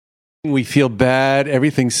We feel bad.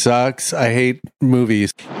 Everything sucks. I hate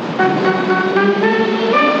movies.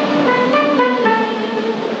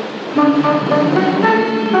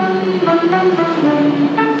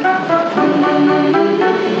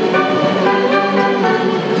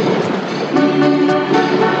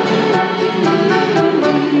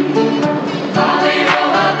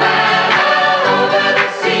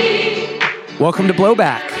 Welcome to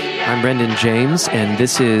Blowback. I'm Brendan James, and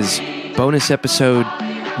this is bonus episode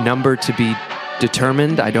number to be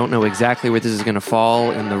determined. I don't know exactly where this is going to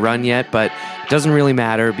fall in the run yet, but it doesn't really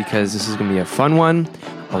matter because this is going to be a fun one,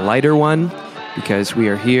 a lighter one, because we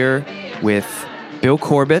are here with Bill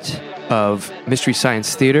Corbett of Mystery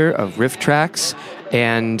Science Theater, of Riff Tracks,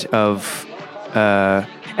 and of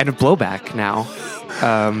Blowback now.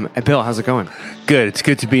 Bill, how's it going? Good. It's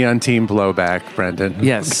good to be on Team Blowback, Brendan.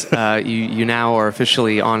 Yes. You now are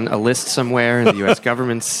officially on a list somewhere in the U.S.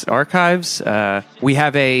 government's archives. We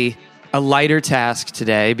have a lighter task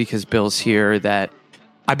today because Bill's here that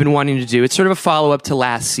I've been wanting to do. It's sort of a follow-up to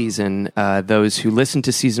last season. Those who listened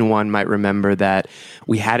to season 1 might remember that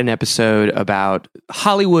we had an episode about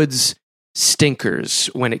Hollywood's stinkers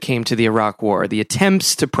when it came to the Iraq War, the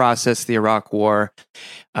attempts to process the Iraq War,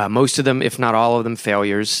 most of them, if not all of them,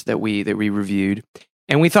 failures that we reviewed.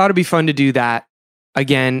 And we thought it'd be fun to do that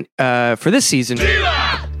again for this season.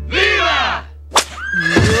 Viva! Viva!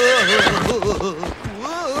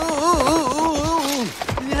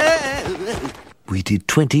 We did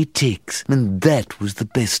 20 takes, and that was the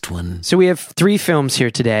best one. So we have 3 films here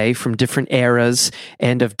today from different eras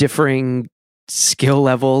and of differing skill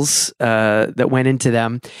levels that went into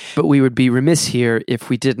them. But we would be remiss here if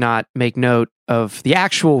we did not make note of the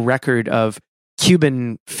actual record of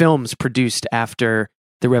Cuban films produced after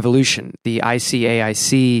the revolution. The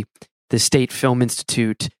ICAIC, the State Film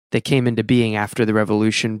Institute that came into being after the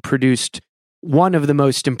revolution, produced one of the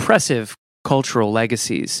most impressive cultural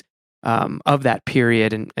legacies of that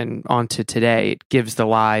period and on to today. It gives the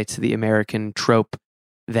lie to the American trope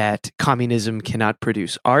that communism cannot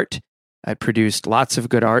produce art. It produced lots of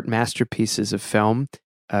good art, masterpieces of film,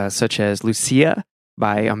 such as Lucia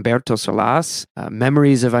by Humberto Solás.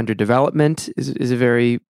 Memories of Underdevelopment is a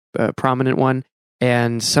very prominent one.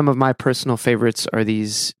 And some of my personal favorites are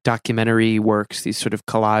these documentary works, these sort of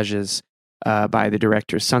collages by the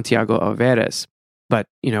director Santiago Alvarez. But,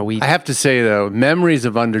 you know, I have to say, though, Memories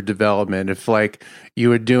of Underdevelopment, if, like, you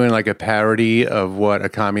were doing, like, a parody of what a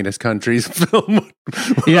communist country's film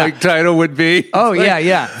title would be. Oh,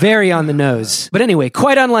 yeah. Very on the nose. But anyway,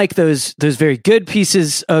 quite unlike those very good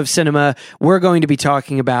pieces of cinema, we're going to be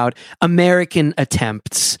talking about American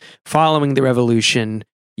attempts following the revolution,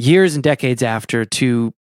 years and decades after,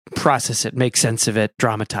 to process it, make sense of it,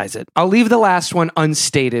 dramatize it. I'll leave the last one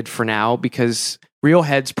unstated for now because real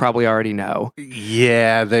heads probably already know.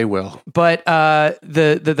 Yeah, they will. But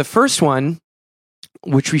the first one,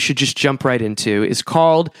 which we should just jump right into, is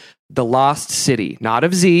called The Lost City. Not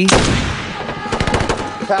of Z. The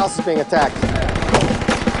palace is being attacked.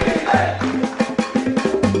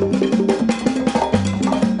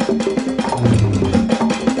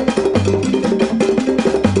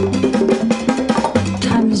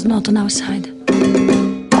 Time is not on our side.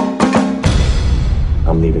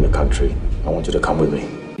 I'm leaving the country. I want you to come with me.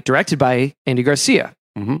 Directed by Andy Garcia.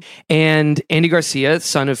 Mm-hmm. And Andy Garcia,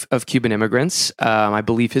 son of Cuban immigrants, I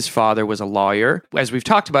believe his father was a lawyer. As we've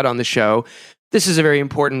talked about on the show, this is a very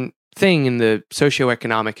important thing in the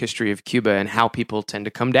socioeconomic history of Cuba and how people tend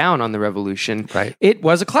to come down on the revolution. Right. It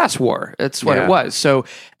was a class war. That's what it was. So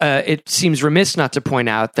it seems remiss not to point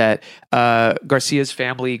out that Garcia's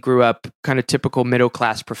family grew up kind of typical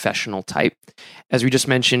middle-class professional type. As we just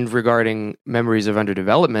mentioned regarding Memories of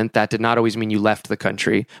Underdevelopment, that did not always mean you left the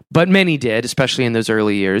country, but many did, especially in those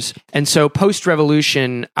early years. And so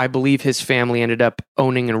post-revolution, I believe his family ended up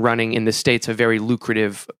owning and running in the States a very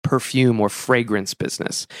lucrative perfume or fragrance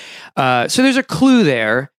business. So there's a clue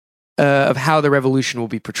there of how the revolution will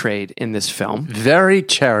be portrayed in this film. Very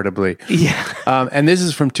charitably. Yeah. And this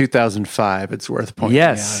is from 2005. It's worth pointing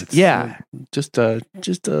out. It's, just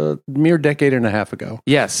a mere decade and a half ago.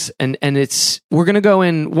 Yes. And we're going to go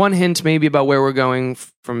in one hint maybe about where we're going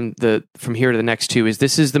from here to the next two is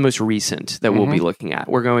this is the most recent that we'll be looking at.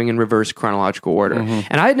 We're going in reverse chronological order.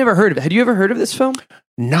 And I had never heard of it. Had you ever heard of this film?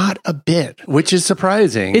 Not a bit, which is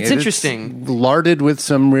surprising. It's interesting. Larded with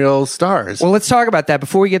some real stars. Well, let's talk about that.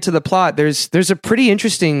 Before we get to the plot, there's a pretty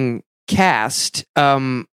interesting cast.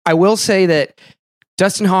 I will say that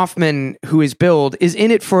Dustin Hoffman, who is billed, is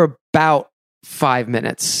in it for about 5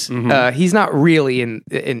 minutes. He's not really in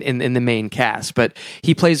the main cast, but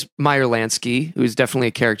he plays Meyer Lansky, who is definitely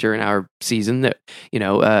a character in our season that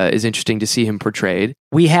is interesting to see him portrayed.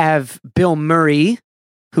 We have Bill Murray,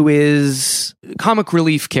 who is a comic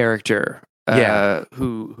relief character.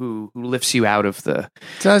 Who lifts you out of the...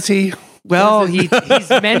 Does he? Well, he's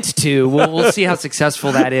meant to. We'll see how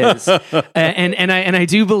successful that is. And I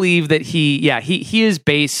do believe that he is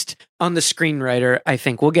based on the screenwriter. I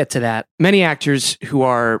think we'll get to that. Many actors who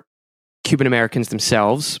are Cuban Americans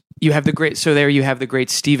themselves. You have the great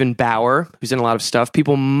Stephen Bauer, who's in a lot of stuff.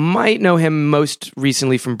 People might know him most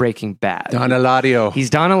recently from Breaking Bad. Don Eladio. He's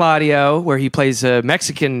Don Eladio, where he plays a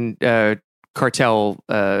Mexican cartel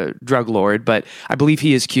drug lord, but I believe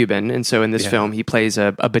he is Cuban, and so in this film he plays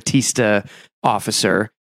a Batista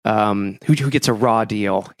officer who gets a raw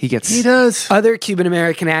deal. He does. Other Cuban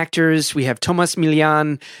American actors. We have Tomas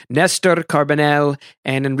Milian, Nestor Carbonell,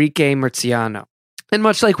 and Enrique Murciano. And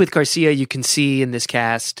much like with Garcia, you can see in this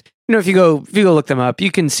cast, if you go look them up,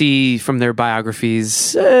 you can see from their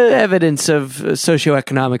biographies evidence of a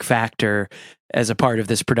socioeconomic factor as a part of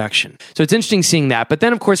this production. So it's interesting seeing that. But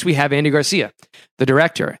then, of course, we have Andy Garcia, the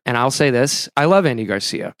director. And I'll say this, I love Andy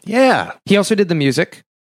Garcia. Yeah. He also did the music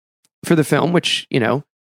for the film, which,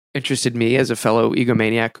 interested me as a fellow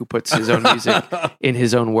egomaniac who puts his own music in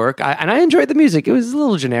his own work. And I enjoyed the music. It was a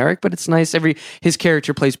little generic, but it's nice. His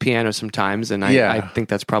character plays piano sometimes, and I think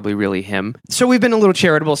that's probably really him. So we've been a little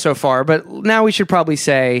charitable so far, but now we should probably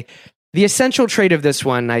say the essential trait of this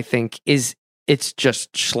one, I think, is it's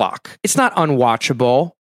just schlock. It's not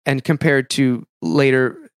unwatchable, and compared to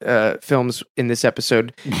later films in this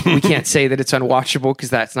episode, we can't say that it's unwatchable because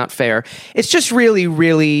that's not fair. It's just really,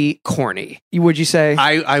 really corny. Would you say?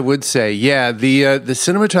 I would say, yeah. The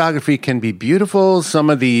cinematography can be beautiful. Some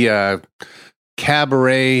of the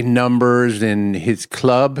cabaret numbers in his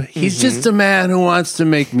club. He's just a man who wants to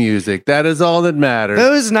make music. That is all that matters.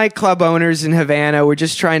 Those nightclub owners in Havana were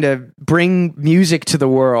just trying to bring music to the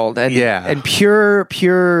world and pure,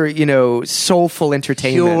 soulful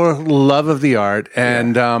entertainment. Pure love of the art.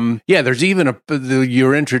 And there's even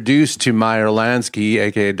you're introduced to Meyer Lansky,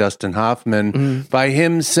 aka Dustin Hoffman, by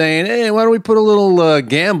him saying, "Hey, why don't we put a little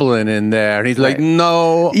gambling in there?" And he's like,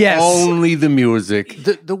 "No, only the music."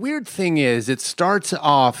 The weird thing is, it starts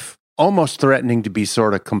off almost threatening to be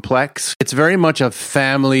sort of complex. It's very much a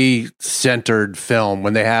family-centered film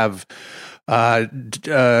when they have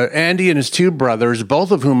Andy and his two brothers,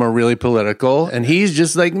 both of whom are really political, and he's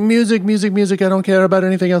just like, music, music, music, I don't care about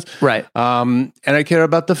anything else. Right. And I care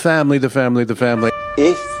about the family, the family, the family.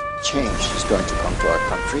 If change is going to come to our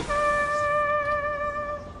country,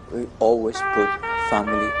 we always put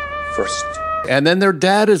family first. And then their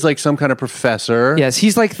dad is like some kind of professor. Yes,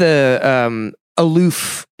 he's like the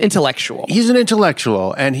aloof intellectual. He's an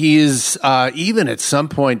intellectual, and he's even at some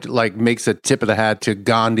point like makes a tip of the hat to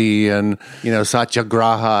Gandhi and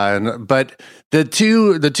Satyagraha. But the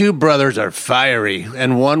two brothers are fiery,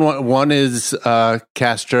 and one is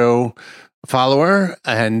Castro follower,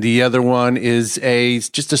 and the other one is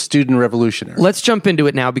just a student revolutionary. Let's jump into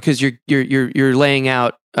it now, because you're laying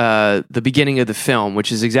out the beginning of the film,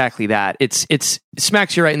 which is exactly that. It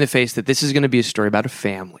smacks you right in the face that this is going to be a story about a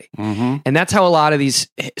family, and that's how a lot of these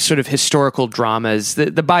sort of historical dramas,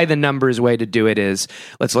 the by the numbers way to do it is,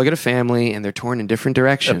 let's look at a family and they're torn in different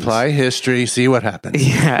directions. Apply history, see what happens.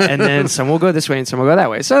 Yeah, and then some will go this way and some will go that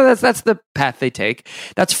way. So that's the path they take.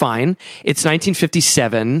 That's fine. It's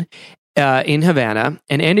 1957. In Havana,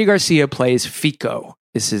 and Andy Garcia plays Fico.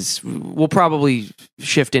 We'll probably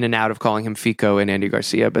shift in and out of calling him Fico and Andy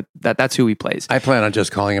Garcia, but that's who he plays. I plan on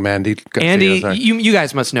just calling him Andy Garcia. Andy, you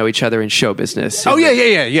guys must know each other in show business. Oh,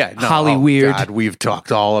 yeah. No, Hollyweird. God, we've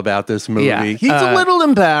talked all about this movie. Yeah. He's a little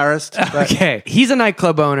embarrassed. But. Okay. He's a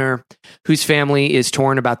nightclub owner whose family is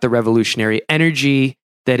torn about the revolutionary energy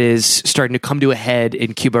that is starting to come to a head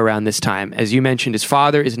in Cuba around this time. As you mentioned, his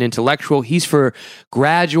father is an intellectual. He's for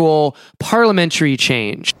gradual parliamentary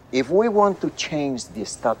change. If we want to change the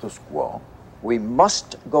status quo, we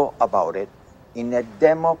must go about it in a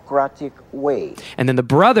democratic way. And then the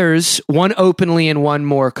brothers, one openly and one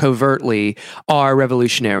more covertly, are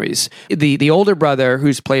revolutionaries. The older brother,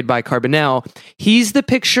 who's played by Carbonell, he's the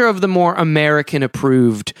picture of the more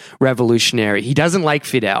American-approved revolutionary. He doesn't like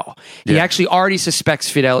Fidel. He actually already suspects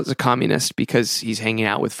Fidel is a communist because he's hanging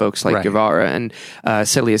out with folks like Guevara and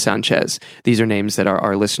Celia Sanchez. These are names that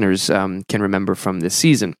our listeners can remember from this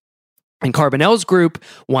season. And Carbonell's group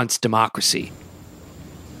wants democracy.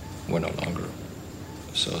 We're no longer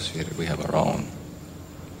associated. We have our own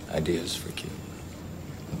ideas for Cuba.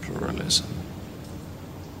 The pluralism.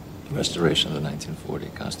 The restoration of the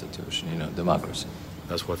 1940 Constitution, democracy.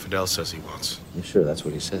 That's what Fidel says he wants. Yeah, sure, that's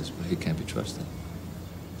what he says, but he can't be trusted.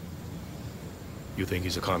 You think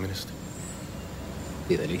he's a communist?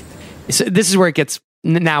 So this is where it gets,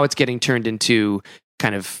 now it's getting turned into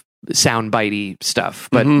kind of soundbitey stuff.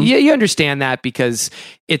 But you understand that because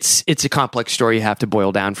it's a complex story you have to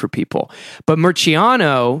boil down for people. But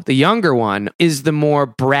Murciano, the younger one, is the more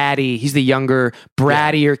bratty, he's the younger,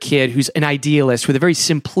 brattier kid who's an idealist with a very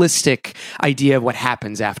simplistic idea of what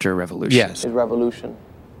happens after a revolution. Yes. Revolution.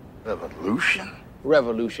 Revolution?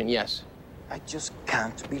 Revolution, yes. I just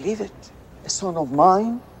can't believe it. A son of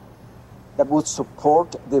mine that would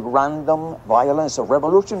support the random violence of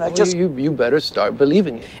revolution. You better start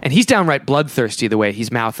believing it. And he's downright bloodthirsty the way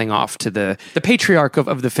he's mouthing off to the patriarch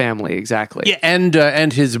of the family, exactly. Yeah,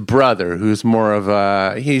 and his brother, who's more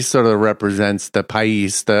of he sort of represents the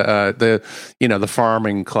país, the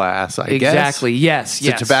farming class, I guess. Exactly, yes.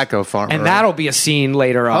 It's a tobacco farmer. And that'll be a scene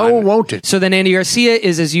later on. Oh, won't it? So then Andy Garcia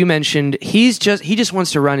is, as you mentioned, he just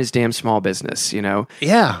wants to run his damn small business, you know?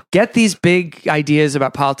 Yeah. Get these big ideas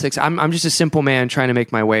about politics. I'm just a simple man trying to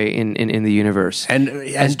make my way in the universe. And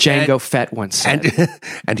as Django Fett once said.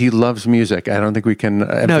 And he loves music. I don't think we can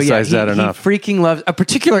emphasize that enough. He freaking loves a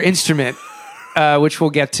particular instrument, which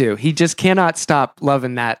we'll get to. He just cannot stop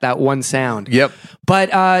loving that one sound. Yep.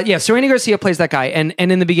 But so Andy Garcia plays that guy. And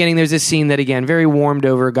in the beginning, there's this scene that, again, very warmed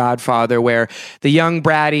over Godfather, where the young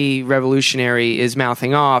bratty revolutionary is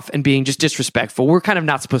mouthing off and being just disrespectful. We're kind of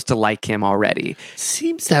not supposed to like him already.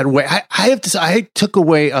 Seems that way. I have to say, I took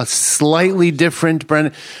away a slightly different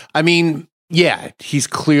Brendan. I mean, yeah, he's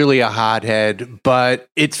clearly a hothead, but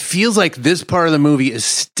it feels like this part of the movie is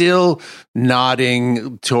still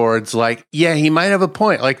nodding towards like, yeah, he might have a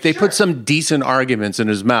point. Like they put some decent arguments in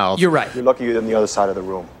his mouth. You're right. You're lucky you're on the other side of the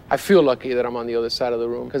room. I feel lucky that I'm on the other side of the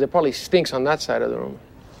room because it probably stinks on that side of the room.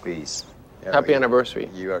 Please. Happy anniversary.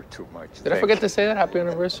 You are too much. Did I forget to say that? Happy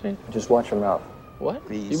anniversary? Just watch your mouth. What?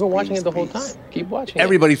 Please, You've been watching it the whole please. time. Keep watching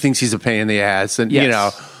Everybody thinks he's a pain in the ass. And, Yes. you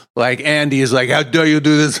know, like Andy is like, how dare you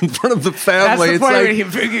do this in front of the family? That's the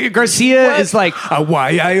point where Garcia is like,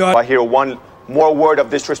 why? If I hear one more word of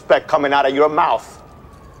disrespect coming out of your mouth,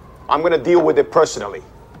 I'm going to deal with it personally.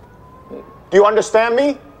 Do you understand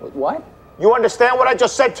me? What? You understand what I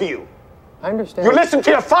just said to you? I understand. You listen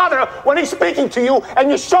to your father when he's speaking to you,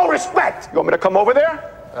 and you show respect. You want me to come over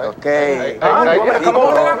there? Okay. You want me to come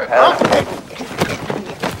over there?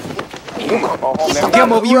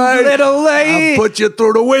 Come over, you little lady. I'll put you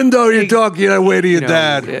through the window. You're talking that way to your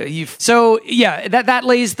dad. That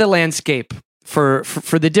lays the landscape for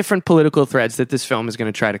the different political threads that this film is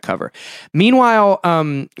going to try to cover. Meanwhile,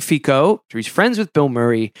 Fico, he's friends with Bill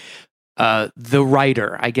Murray, the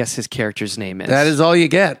writer, I guess his character's name is. That is all you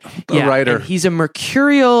get. The writer. And he's a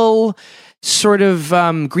mercurial sort of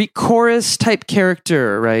Greek chorus type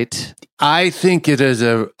character, right? I think it is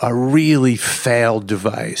a really failed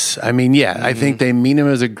device. I mean, I think they mean him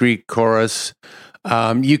as a Greek chorus.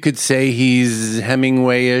 You could say he's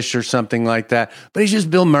Hemingway-ish or something like that, but he's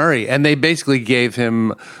just Bill Murray. And they basically gave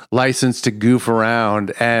him license to goof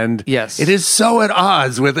around. And yes, it is so at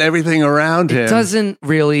odds with everything around him. It doesn't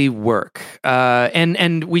really work.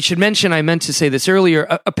 And we should mention, I meant to say this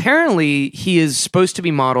earlier, apparently he is supposed to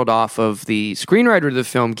be modeled off of the screenwriter of the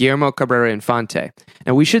film, Guillermo Cabrera Infante.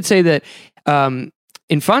 Now, we should say that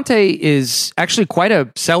Infante is actually quite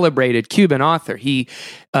a celebrated Cuban author. He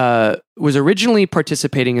was originally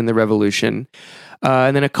participating in the revolution,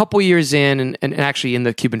 and then a couple years in, and actually in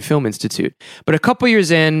the Cuban Film Institute, but a couple years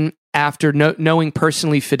in, after knowing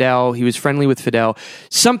personally Fidel, he was friendly with Fidel.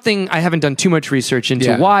 Something I haven't done too much research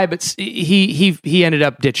into why, but he ended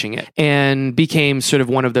up ditching it and became sort of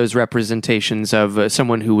one of those representations of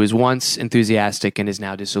someone who was once enthusiastic and is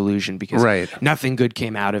now disillusioned because nothing good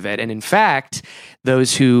came out of it. And in fact,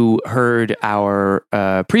 those who heard our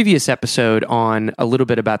previous episode on a little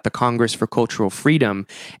bit about the Congress for Cultural Freedom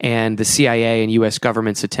and the CIA and U.S.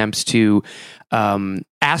 government's attempts to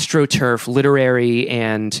astroturf literary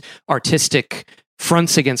and artistic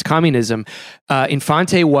fronts against communism,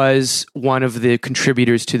 Infante was one of the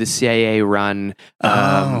contributors to the CIA-run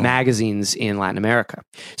magazines in Latin America.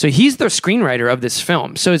 So he's the screenwriter of this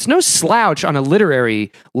film. So it's no slouch on a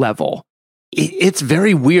literary level. It's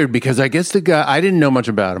very weird because I guess the guy, I didn't know much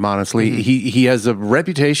about him, honestly. Mm-hmm. He has a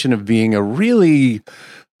reputation of being a really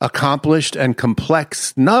accomplished and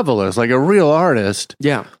complex novelist, like a real artist.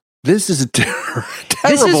 Yeah. This is a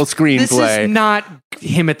terrible screenplay. This is not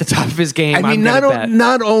him at the top of his game. I mean,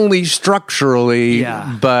 not only structurally,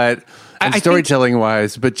 but and storytelling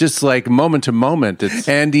wise, but just like moment to moment, it's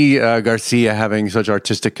Andy Garcia having such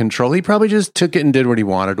artistic control. He probably just took it and did what he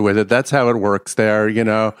wanted with it. That's how it works there, you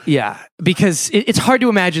know? Yeah, because it's hard to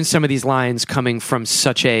imagine some of these lines coming from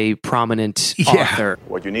such a prominent author.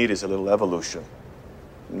 What you need is a little evolution,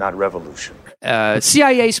 not revolution.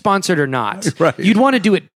 CIA sponsored or not, right. You'd want to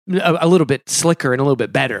do it a little bit slicker and a little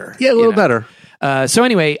bit better. Yeah, a little better. So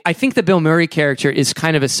anyway, I think the Bill Murray character is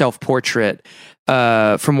kind of a self-portrait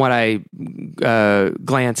from what I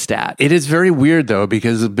glanced at. It is very weird, though,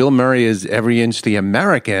 because Bill Murray is every inch the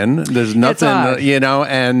American. There's nothing, you know,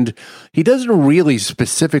 and he doesn't really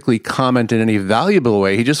specifically comment in any valuable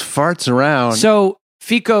way. He just farts around. So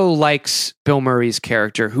Fico likes Bill Murray's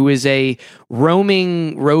character, who is a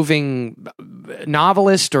roving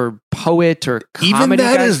novelist or poet or comedy Even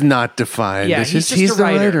that guy. is not defined. Yeah, it's he's just a the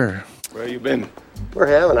writer. writer. Where you been? Where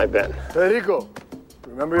haven't I been? Federico,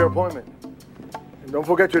 remember your appointment. And don't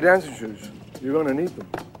forget your dancing shoes. You're going to need them.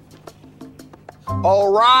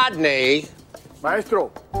 Oh, Rodney.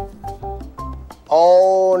 Maestro.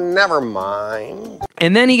 Oh, never mind.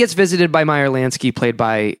 And then he gets visited by Meyer Lansky, played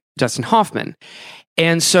by Dustin Hoffman.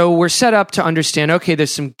 And so we're set up to understand, okay,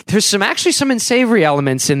 there's some actually some unsavory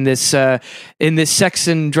elements in this sex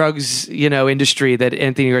and drugs, you know, industry that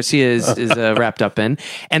Anthony Garcia is wrapped up in,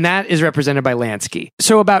 and that is represented by Lansky.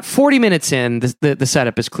 So about 40 minutes in, the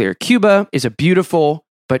setup is clear. Cuba is a beautiful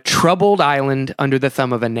but troubled island under the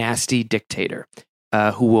thumb of a nasty dictator,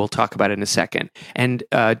 who we'll talk about in a second. And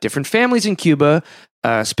different families in Cuba,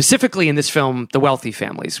 specifically in this film, the wealthy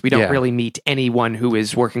families. We don't really meet anyone who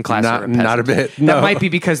is working class or a peasant. Not a bit. No. That might be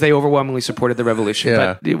because they overwhelmingly supported the revolution,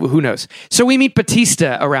 but who knows? So we meet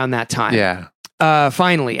Batista around that time. Yeah.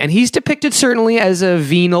 Finally. And he's depicted certainly as a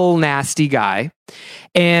venal, nasty guy.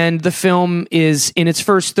 And the film is, in its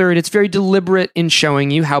first third, it's very deliberate in showing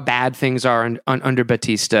you how bad things are under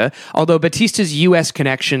Batista, although Batista's U.S.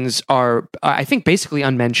 connections are, I think, basically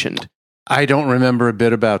unmentioned. I don't remember a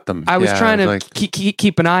bit about them. I was trying to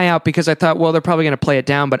keep an eye out because I thought, well, they're probably going to play it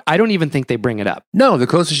down, but I don't even think they bring it up. No, the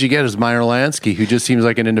closest you get is Meyer Lansky, who just seems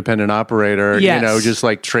like an independent operator, yes. You know, just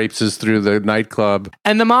like traipses through the nightclub.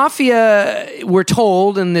 And the mafia, we're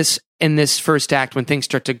told in this first act, when things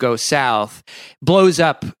start to go south, blows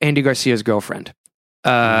up Andy Garcia's girlfriend.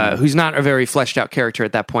 Who's not a very fleshed out character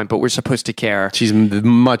at that point, but we're supposed to care. She's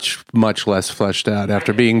much, much less fleshed out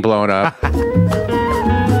after being blown up.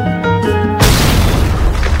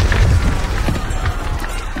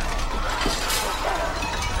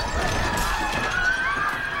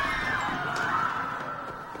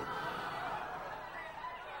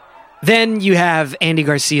 Then you have Andy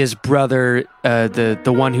Garcia's brother,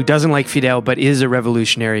 the one who doesn't like Fidel but is a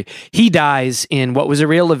revolutionary. He dies in what was a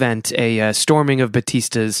real event, a storming of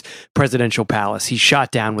Batista's presidential palace. He's shot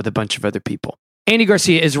down with a bunch of other people. Andy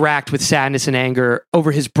Garcia is racked with sadness and anger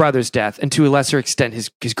over his brother's death, and to a lesser extent his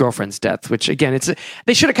girlfriend's death, which again,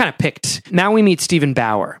 they should have kind of picked. Now we meet Stephen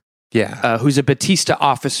Bauer, who's a Batista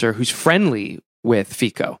officer who's friendly with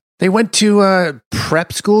Fico. They went to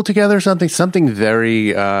prep school together or something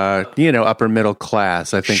very, upper middle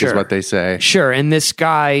class, I think is what they say. Sure. And this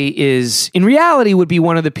guy in reality would be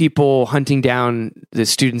one of the people hunting down the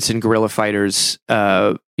students and guerrilla fighters,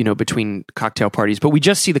 between cocktail parties. But we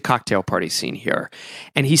just see the cocktail party scene here.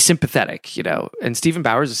 And he's sympathetic, and Stephen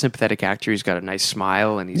Bauer is a sympathetic actor. He's got a nice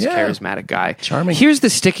smile and he's a charismatic guy. Charming. Here's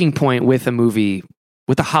the sticking point with a movie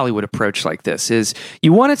with a Hollywood approach like this is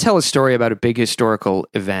you want to tell a story about a big historical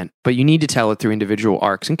event, but you need to tell it through individual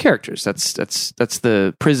arcs and characters. That's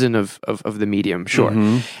the prison of the medium, sure.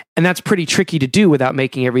 Mm-hmm. And that's pretty tricky to do without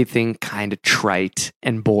making everything kind of trite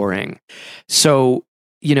and boring. So,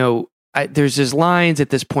 there's these lines at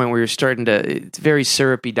this point where you're starting to, it's very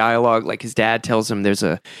syrupy dialogue. Like his dad tells him there's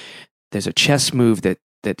a chess move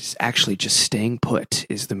that's actually just staying put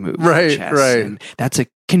is the move. Right. And that's a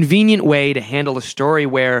convenient way to handle a story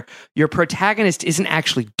where your protagonist isn't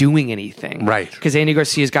actually doing anything. Right. Because Andy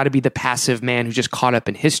Garcia's got to be the passive man who's just caught up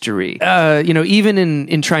in history. Even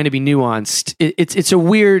in trying to be nuanced, it's a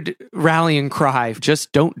weird rallying cry.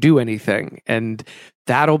 Just don't do anything. And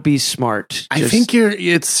that'll be smart. I think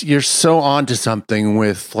you're so onto something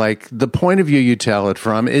with like the point of view you tell it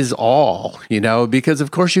from is all, because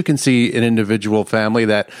of course you can see an individual family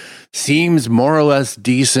that seems more or less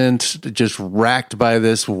decent, just racked by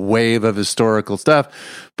this wave of historical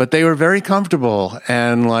stuff, but they were very comfortable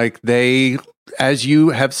and like they, as you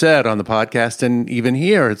have said on the podcast and even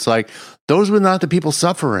here, it's like those were not the people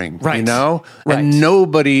suffering, right? Right. And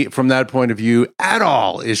nobody from that point of view at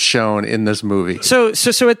all is shown in this movie. So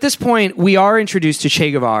at this point, we are introduced to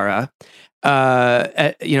Che Guevara,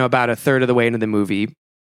 about a third of the way into the movie.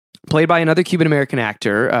 played by another Cuban-American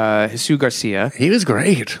actor, Jesus Garcia. He was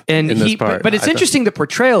great in this part. But it's interesting, the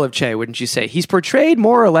portrayal of Che, wouldn't you say? He's portrayed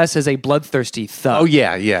more or less as a bloodthirsty thug. Oh,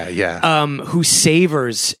 yeah. Who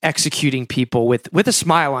savors executing people with a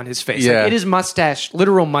smile on his face. Yeah. Like, it is mustache,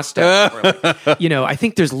 literal mustache. I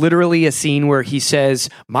think there's literally a scene where he says,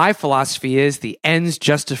 my philosophy is the ends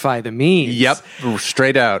justify the means. Yep,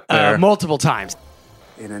 straight out there. Multiple times.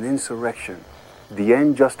 In an insurrection, the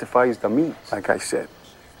end justifies the means, like I said.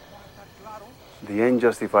 The end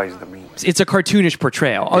justifies the means. It's a cartoonish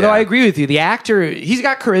portrayal. Although I agree with you, the actor, he's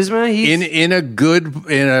got charisma. He's in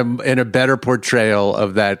a better portrayal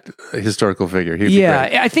of that historical figure. He'd be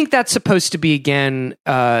great. I think that's supposed to be, again,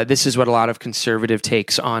 this is what a lot of conservative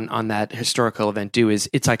takes on that historical event do, is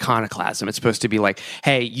it's iconoclasm. It's supposed to be like,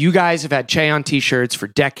 hey, you guys have had Che on t-shirts for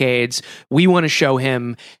decades. We want to show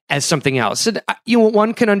him as something else. And,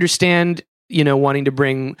 one can understand, wanting to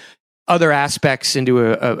bring other aspects into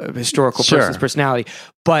a historical person's personality,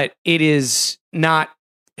 but it is not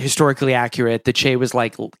historically accurate that Che was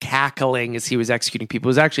like cackling as he was executing people. He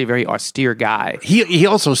was actually a very austere guy. He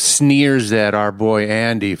also sneers at our boy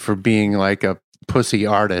Andy for being like a pussy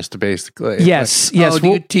artist, basically. Yes, like, yes. Do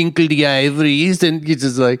you tinkle the ivories? And he's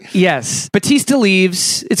just like... Yes. Batista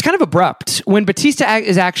leaves. It's kind of abrupt. When Batista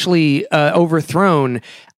is actually overthrown,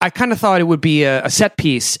 I kind of thought it would be a set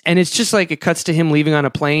piece, and it's just like it cuts to him leaving on a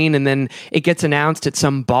plane, and then it gets announced at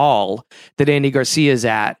some ball that Andy Garcia's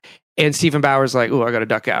at, and Stephen Bauer's like, "Oh, I got to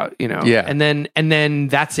duck out," Yeah. And then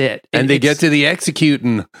that's it. And they get to the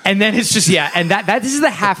executing, and then it's just and that this is the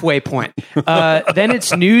halfway point. Then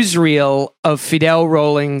it's newsreel of Fidel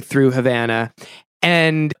rolling through Havana,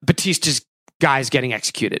 and Batista's guys getting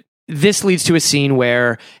executed. This leads to a scene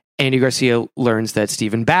where Andy Garcia learns that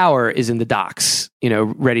Stephen Bauer is in the docks,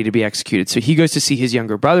 ready to be executed. So he goes to see his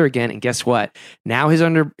younger brother again, and guess what? Now his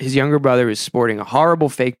younger brother is sporting a horrible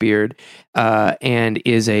fake beard and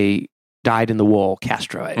is a dyed-in-the-wool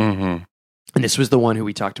Castroite. Mm-hmm. And this was the one who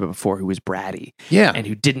we talked about before, who was bratty, and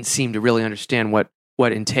who didn't seem to really understand what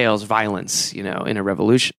entails violence, in a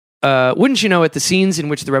revolution. Wouldn't you know it, the scenes in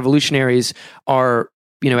which the revolutionaries are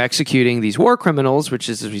executing these war criminals, which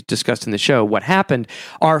is, as we discussed in the show, what happened,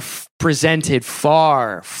 are presented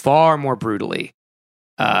far, far more brutally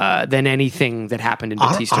than anything that happened in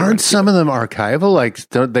Batista. Aren't some of them archival? Like,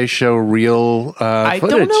 don't they show real footage? I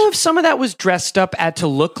don't know if some of that was dressed up to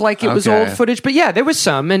look like it was old footage, but yeah, there was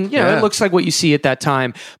some, and it looks like what you see at that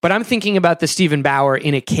time. But I'm thinking about the Stephen Bauer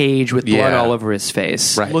in a cage with blood all over his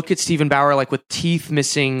face. Right. Look at Stephen Bauer like with teeth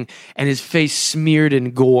missing and his face smeared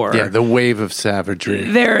in gore. Yeah, the wave of savagery.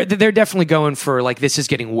 They're definitely going for like, this is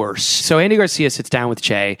getting worse. So Andy Garcia sits down with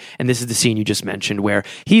Che, and this is the scene you just mentioned where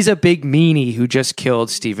he's a big meanie who just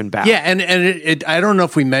killed Stephen Bauer. Yeah, and I don't know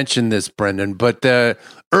if we mentioned this, Brendan, but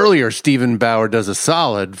earlier Stephen Bauer does a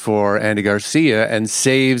solid for Andy Garcia and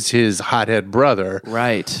saves his hothead brother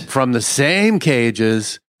from the same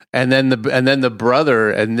cages. And then the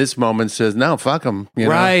brother in this moment says, "No, fuck him."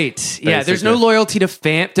 Right? Basically. Yeah. There's no loyalty to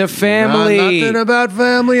family. Nothing about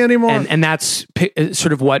family anymore. And that's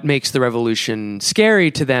sort of what makes the revolution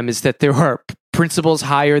scary to them, is that there are principles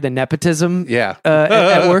higher than nepotism.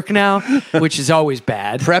 At work now, which is always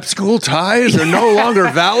bad. Prep school ties are no longer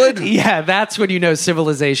valid. Yeah, that's when you know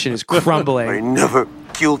civilization is crumbling. I never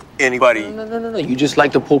killed anybody. No. You just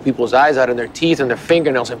like to pull people's eyes out of their teeth and their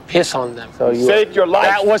fingernails and piss on them. So you saved your life.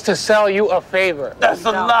 That was to sell you a favor. That's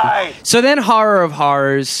a lie. So then, horror of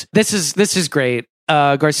horrors. This is great.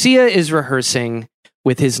 Garcia is rehearsing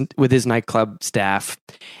with his nightclub staff,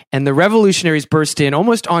 and the revolutionaries burst in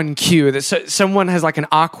almost on cue. Someone has like an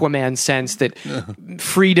Aquaman sense that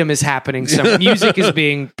freedom is happening. Some music is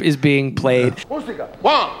being played. 1,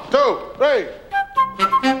 2, 3.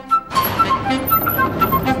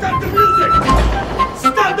 Stop the music!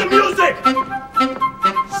 Stop the music!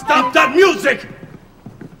 Stop that music!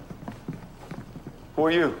 Who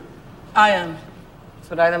are you? I am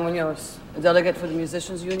Soraya Munoz, a delegate for the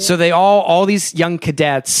Musicians Union. So they all these young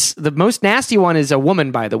cadets. The most nasty one is a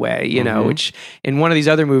woman, by the way. Which in one of these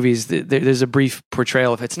other movies, there's a brief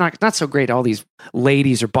portrayal of. It's not so great. All these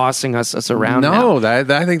ladies are bossing us around. No, now.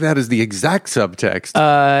 I think that is the exact subtext.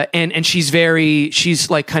 And she's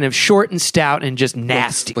like kind of short and stout and just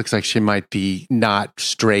nasty. Looks like she might be not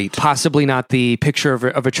straight. Possibly not the picture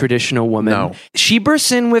of a traditional woman. No. She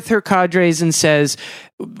bursts in with her cadres and says,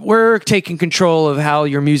 "We're taking control of how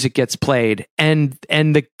your music gets played, and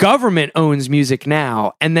the government owns music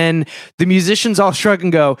now." And then the musicians all shrug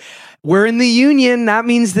and go, "We're in the union. That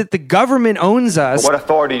means that the government owns us." What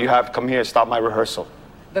authority do you have to come here and stop my rehearsal?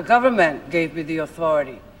 The government gave me the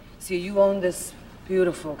authority. See, you own this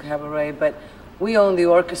beautiful cabaret, but we own the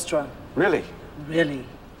orchestra. Really? Really.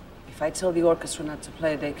 If I tell the orchestra not to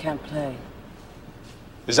play, they can't play.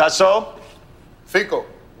 Is that so? Fico,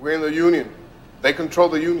 we're in the union. They control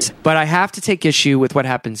the union. But I have to take issue with what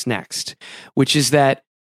happens next, which is that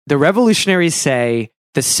the revolutionaries say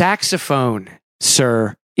the saxophone,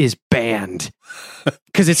 sir, is banned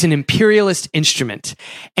because it's an imperialist instrument.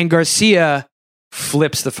 And Garcia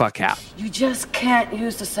flips the fuck out. You just can't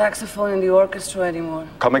use the saxophone in the orchestra anymore.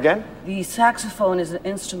 Come again? The saxophone is an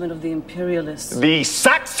instrument of the imperialists. The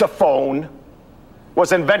saxophone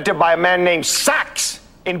was invented by a man named Sax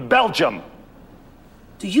in Belgium.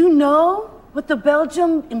 Do you know what the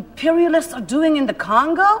Belgium imperialists are doing in the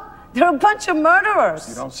Congo? They're a bunch of murderers.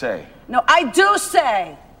 You don't say. No, I do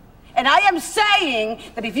say. And I am saying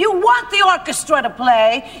that if you want the orchestra to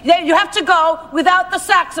play, then you have to go without the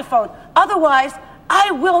saxophone. Otherwise,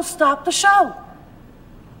 I will stop the show.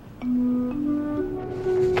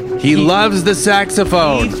 He loves the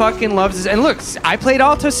saxophone. He fucking loves it. And look, I played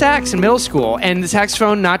alto sax in middle school, and the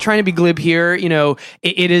saxophone, not trying to be glib here, you know,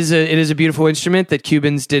 it is a beautiful instrument that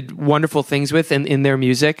Cubans did wonderful things with in their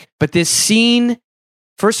music. But this scene,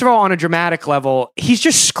 first of all, on a dramatic level, he's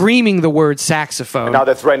just screaming the word saxophone. And now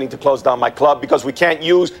they're threatening to close down my club because we can't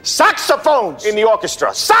use saxophones in the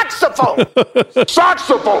orchestra. Saxophone!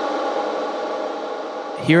 Saxophone!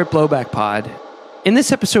 Here at Blowback Pod, in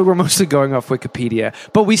this episode, we're mostly going off Wikipedia,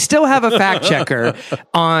 but we still have a fact checker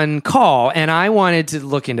on call, and I wanted to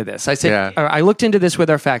look into this. I looked into this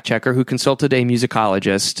with our fact checker, who consulted a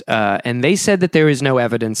musicologist, and they said that there is no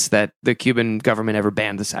evidence that the Cuban government ever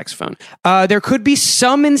banned the saxophone. There could be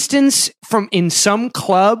some instance in some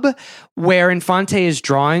club where Infante is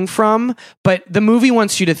drawing from, but the movie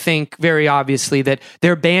wants you to think very obviously that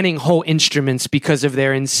they're banning whole instruments because of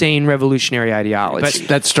their insane revolutionary ideology.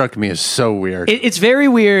 That struck me as so weird. It's very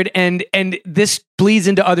weird, and this bleeds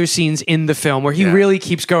into other scenes in the film where he really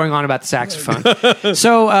keeps going on about the saxophone.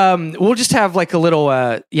 So we'll just have like a little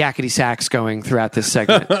yakety sax going throughout this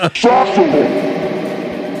segment.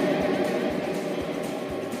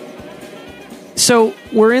 So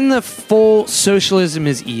we're in the full socialism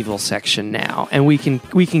is evil section now, and we can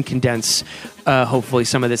condense hopefully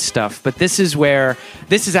some of this stuff. But this is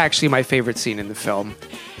actually my favorite scene in the film.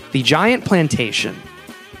 The giant plantation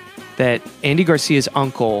that Andy Garcia's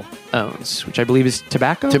uncle owns, which I believe is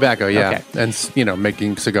tobacco? Tobacco, yeah. Okay. And,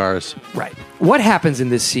 making cigars. Right. What happens in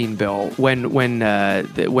this scene, Bill, when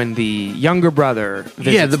the younger brother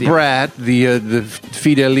visits the brat, the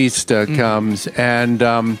Fidelista comes, and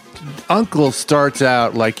Uncle starts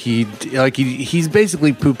out like he's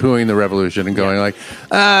basically poo-pooing the revolution and going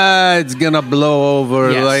it's gonna blow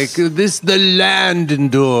over. Yes. Like this, the land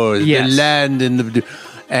endures. Yes. The land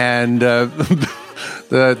and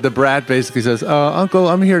the brat basically says, "Uncle,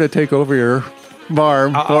 I'm here to take over your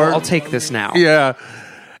farm. I'll take this now." Yeah.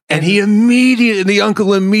 And the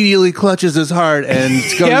uncle immediately clutches his heart and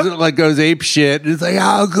goes ape shit. It's like,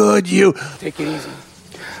 how could you? Take it easy.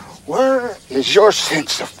 Where is your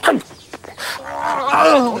sense of...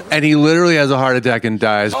 And he literally has a heart attack and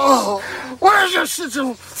dies. Where's your sense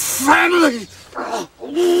of family?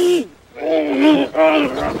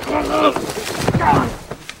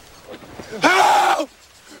 Help!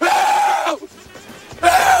 Help!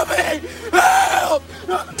 Help me! Help!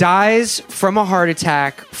 Dies from a heart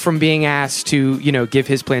attack from being asked to, give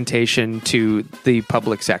his plantation to the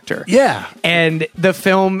public sector. Yeah. And the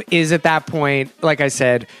film is at that point, like I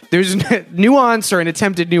said, there's nuance or an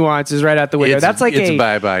attempted nuance is right out the window. That's like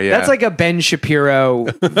bye-bye, yeah. That's like a Ben Shapiro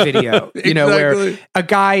video, Exactly. Where a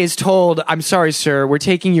guy is told, "I'm sorry, sir, we're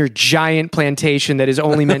taking your giant plantation that is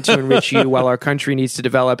only meant to enrich you while our country needs to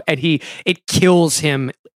develop." And it kills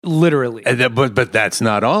him. Literally. But that's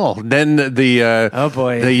not all. Then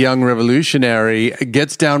the young revolutionary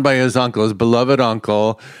gets down by his uncle, his beloved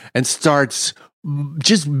uncle, and starts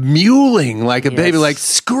just mewling like a baby, like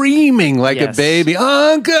screaming like a baby.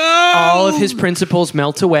 Uncle! All of his principles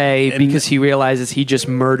melt away because he realizes he just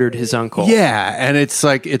murdered his uncle. Yeah, and it's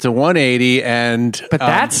like it's a 180, but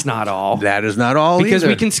that's not all. That is not all because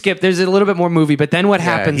either. we can skip. There's a little bit more movie, but then what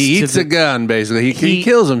happens? He eats a gun. Basically, he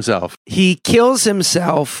kills himself. He kills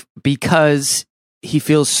himself because he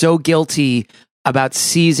feels so guilty about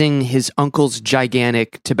seizing his uncle's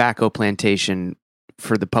gigantic tobacco plantation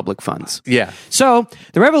for the public funds. Yeah. So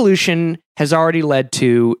the revolution has already led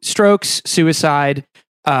to strokes, suicide,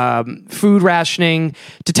 food rationing,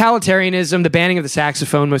 totalitarianism, the banning of the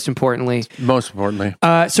saxophone, most importantly. Most importantly.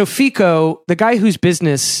 So Fico, the guy whose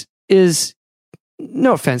business is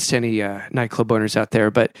no offense to any nightclub owners out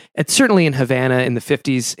there, but it's certainly in Havana in the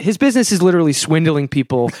 50s, his business is literally swindling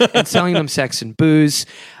people and selling them sex and booze.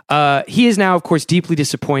 He is now, of course, deeply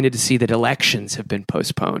disappointed to see that elections have been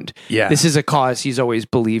postponed. Yeah. This is a cause he's always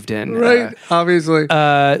believed in. Right, obviously.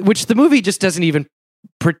 Which the movie just doesn't even...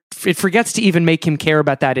 It forgets to even make him care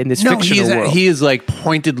about that in this fictional world. He is like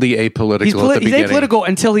pointedly apolitical at the beginning. He's apolitical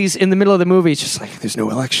until he's in the middle of the movie. It's just like, there's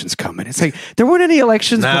no elections coming. It's like, there weren't any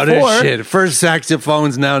elections now before. This shit. First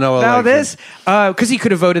saxophones, now no elections. Now this, because he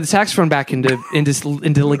could have voted the saxophone back into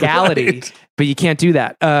legality. Right. But you can't do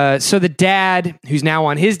that. So the dad, who's now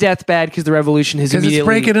on his deathbed because the revolution has immediately... It's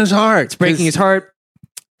breaking his heart. It's breaking his heart.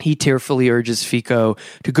 He tearfully urges Fico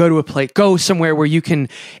to go to a place, go somewhere where you can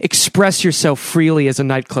express yourself freely as a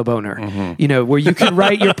nightclub owner. Mm-hmm. You know, where you can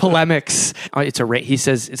write your polemics. He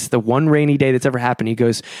says it's the one rainy day that's ever happened. He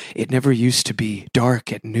goes, "It never used to be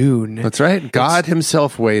dark at noon." That's right. God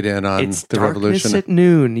himself weighed in on the revolution at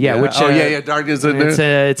noon. Yeah. Which, darkness at noon.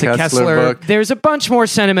 It's a Kessler book. There's a bunch more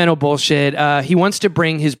sentimental bullshit. He wants to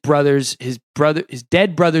bring his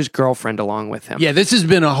dead brother's girlfriend along with him. Yeah, this has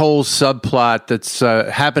been a whole subplot that's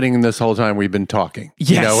happening this whole time we've been talking.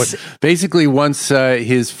 Yes. Basically, once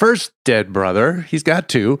his first dead brother, he's got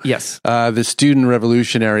two. Yes. The student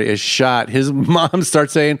revolutionary is shot. His mom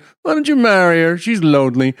starts saying, "Why don't you marry her? She's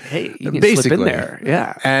lonely." Hey, you can basically slip in there.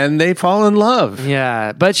 Yeah. And they fall in love.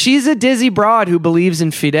 Yeah. But she's a dizzy broad who believes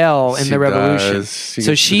in Fidel in the revolution.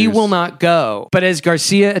 So she will not go. But as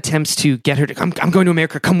Garcia attempts to get her to, I'm going to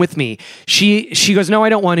America, come with me. She goes, "No, I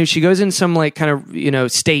don't want to." She goes in some like kind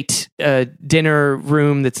of, state dinner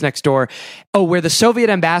room that's next door. Oh, where the Soviet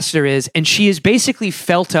ambassador is. And she is basically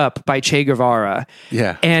felt up by Che Guevara.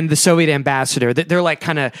 Yeah. And the Soviet ambassador. They're like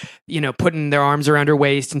kind of, putting their arms around her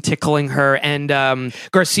waist and tickling her. And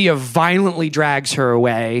Garcia violently drags her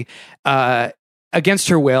away against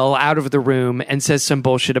her will out of the room and says some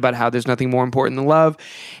bullshit about how there's nothing more important than love.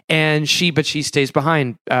 And she stays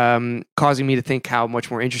behind, causing me to think how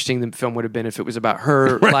much more interesting the film would have been if it was about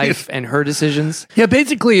her life and her decisions. Yeah,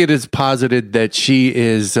 basically it is posited that she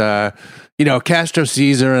is... Castro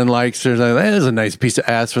sees her and likes her. Like, that is a nice piece of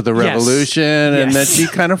ass for the revolution. And that she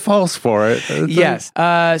kind of falls for it. Yes.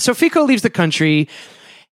 So Fico leaves the country.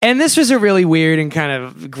 And this was a really weird and kind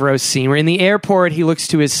of gross scene where in the airport, he looks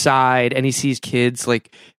to his side and he sees kids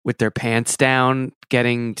like with their pants down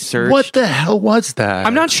getting searched. What the hell was that?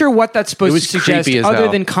 I'm not sure what that's supposed to suggest other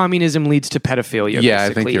hell. than communism leads to pedophilia, yeah,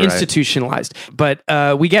 basically. I think you're institutionalized. Right.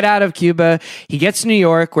 But we get out of Cuba. He gets to New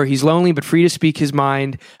York where he's lonely but free to speak his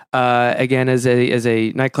mind. Again, as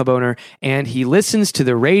a nightclub owner, and he listens to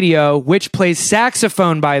the radio, which plays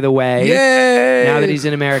saxophone, by the way. Yay! Now that he's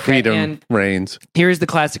in America. Freedom reigns. Here's the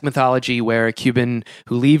classic mythology where a Cuban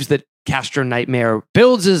who leaves the Castro nightmare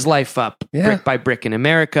builds his life up brick by brick in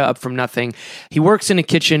America, up from nothing. He works in a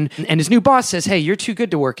kitchen, and his new boss says, "Hey, you're too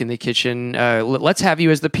good to work in the kitchen. Let's have you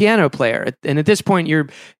as the piano player." And at this point,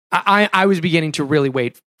 I was beginning to really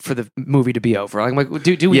wait for the movie to be over. I'm like,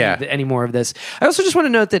 do we need any more of this? I also just want to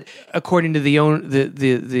note that according to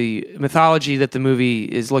the mythology that the movie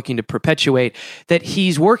is looking to perpetuate, that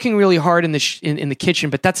he's working really hard in the kitchen,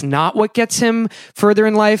 but that's not what gets him further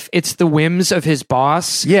in life. It's the whims of his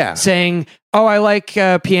boss saying, "Oh, I like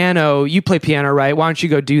piano. You play piano, right? Why don't you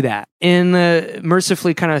go do that?" In the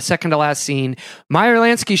mercifully kind of second to last scene, Meyer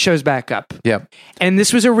Lansky shows back up. Yep. And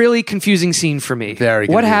this was a really confusing scene for me. Very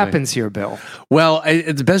confusing. What happens here, Bill? Well,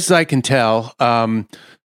 as best as I can tell,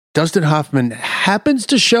 Dustin Hoffman happens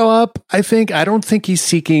to show up, I think. I don't think he's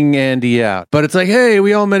seeking Andy out. But it's like, hey,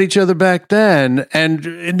 we all met each other back then. And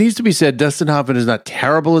it needs to be said, Dustin Hoffman is not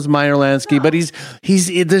terrible as Meyer Lansky, but he's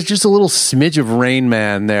there's just a little smidge of Rain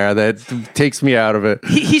Man there that takes me out of it.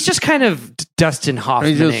 He's just kind of Dustin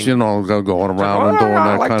Hoffman. He's just, going around and doing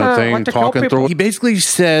that kind of thing, talking through. He basically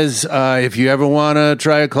says, if you ever want to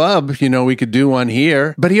try a club, we could do one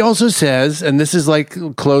here. But he also says, and this is like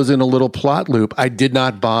closing a little plot loop, I did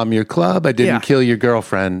not bomb your club. I didn't kill your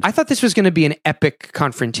girlfriend. I thought this was going to be an epic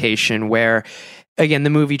confrontation where, again, the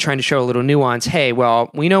movie trying to show a little nuance. Hey, well,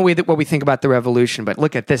 we know what we think about the revolution, but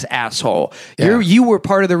look at this asshole. Yeah. You were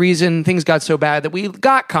part of the reason things got so bad that we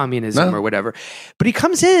got communism or whatever. But he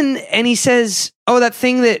comes in and he says, "Oh, that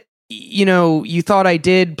thing that you thought I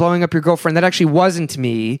did, blowing up your girlfriend, that actually wasn't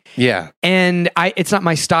me." Yeah. And it's not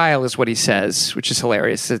my style, is what he says, which is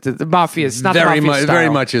hilarious. The mafia is not very very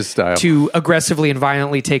much his style to aggressively and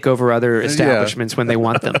violently take over other establishments when they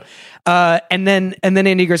want them. And then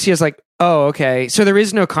Andy Garcia's like, Oh, okay. So there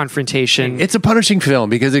is no confrontation. It's a punishing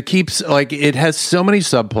film because it keeps it has so many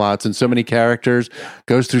subplots and so many characters,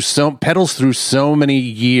 pedals through so many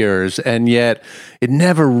years, and yet it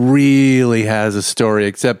never really has a story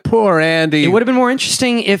except poor Andy. It would have been more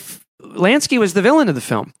interesting if Lansky was the villain of the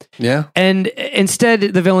film. Yeah. And instead,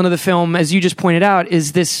 the villain of the film, as you just pointed out,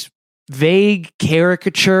 is this vague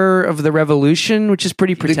caricature of the revolution, which is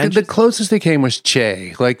pretty pretentious. The closest they came was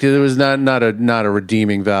Che. There was not a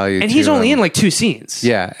redeeming value. And he's only in 2 scenes.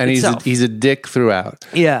 Yeah, and he's a dick throughout.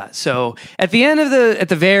 Yeah. So at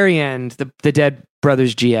the very end, the dead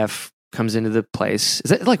brothers GF comes into the place.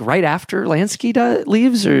 Is that right after Lansky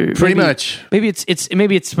leaves, or pretty much? Maybe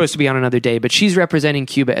it's supposed to be on another day. But she's representing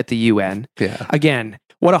Cuba at the UN. Yeah. Again,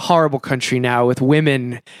 what a horrible country now with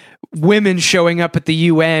women showing up at the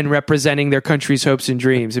UN representing their country's hopes and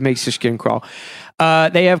dreams. It makes your skin crawl.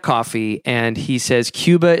 They have coffee, and he says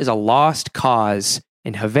Cuba is a lost cause,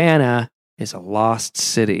 and Havana is a lost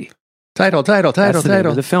city. Title. That's the name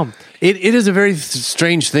of the film. It is a very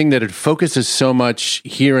strange thing that it focuses so much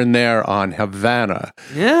here and there on Havana.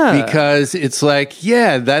 Yeah. Because it's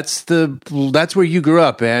that's where you grew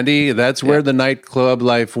up, Andy. That's where the nightclub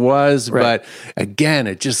life was. Right. But again,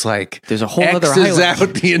 it just there's a whole other X's island.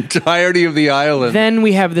 out the entirety of the island. Then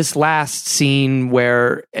we have this last scene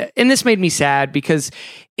where, and this made me sad because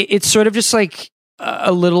it's sort of just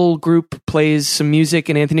a little group plays some music,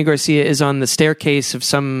 and Anthony Garcia is on the staircase of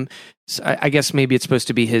some, I guess maybe it's supposed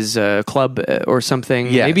to be his club or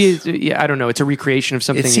something. Yes. Maybe, I don't know. It's a recreation of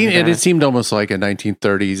something. It seemed almost like a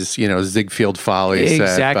 1930s, Ziegfeld Follies set.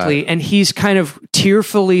 Exactly. And he's kind of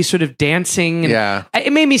tearfully sort of dancing. And yeah.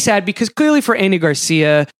 It made me sad because clearly for Andy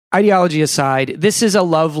Garcia, ideology aside, this is a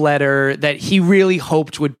love letter that he really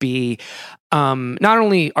hoped would be not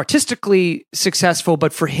only artistically successful,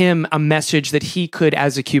 but for him, a message that he could,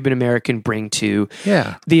 as a Cuban American, bring to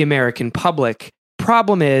the American public.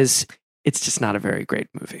 Problem is, it's just not a very great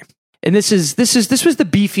movie. And this was the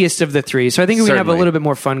beefiest of the three. So I think we can have a little bit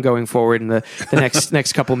more fun going forward in the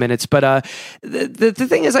next couple minutes. But the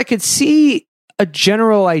thing is, I could see a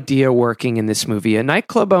general idea working in this movie. A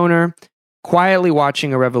nightclub owner quietly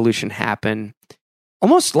watching a revolution happen,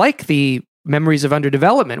 almost like the Memories of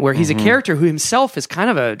Underdevelopment, where he's a character who himself is kind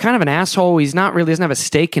of an asshole. He's not really, doesn't have a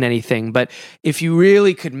stake in anything. But if you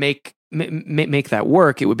really could make that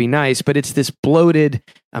work, it would be nice. But it's this bloated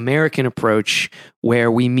American approach where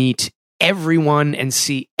we meet everyone and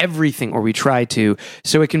see everything, or we try to,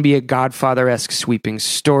 so it can be a Godfather-esque sweeping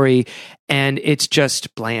story, and it's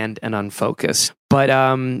just bland and unfocused. But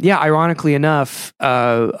ironically enough,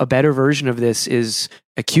 a better version of this is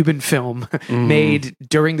a Cuban film made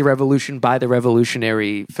during the revolution by the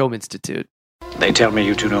Revolutionary Film Institute. They tell me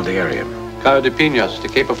you two know the area. Cayo de Pinos, the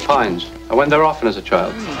Cape of Pines. I went there often as a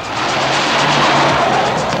child.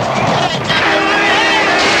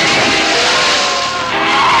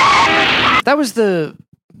 That was the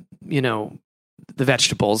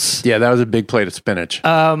vegetables. Yeah, that was a big plate of spinach.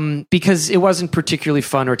 Because it wasn't particularly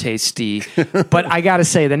fun or tasty. But I gotta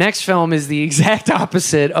say, the next film is the exact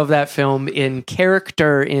opposite of that film in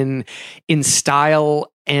character, in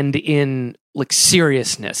style, and in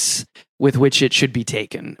seriousness with which it should be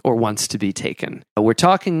taken or wants to be taken. We're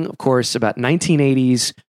talking, of course, about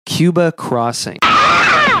 1980s Cuba Crossing.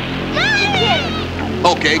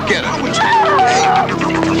 Okay, get it.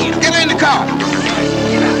 Get in the car.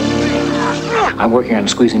 I'm working on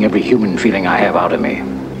squeezing every human feeling I have out of me.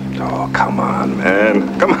 Oh, come on,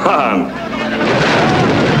 man. Come on.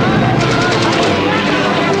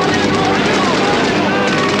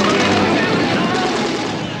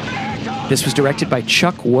 This was directed by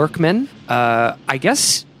Chuck Workman. I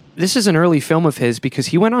guess this is an early film of his because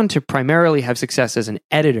he went on to primarily have success as an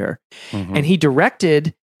editor. And he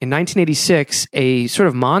directed, in 1986, a sort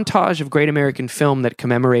of montage of great American film that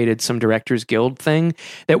commemorated some Directors Guild thing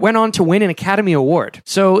that went on to win an Academy Award.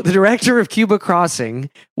 So the director of Cuba Crossing,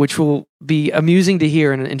 which will be amusing to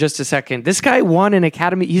hear in just a second, this guy won an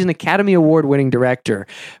Academy, he's an Academy Award winning director,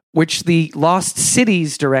 which the Lost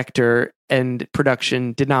Cities director and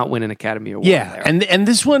production did not win an Academy Award. Yeah, there. and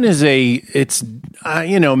this one is it's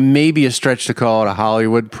maybe a stretch to call it a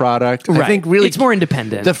Hollywood product. Right. I think really it's more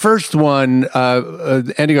independent. The first one,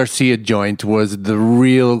 Andy Garcia joint, was the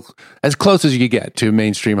real, as close as you could get to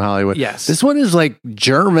mainstream Hollywood. Yes. This one is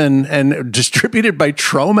German and distributed by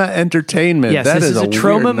Troma Entertainment. Yes, that this is a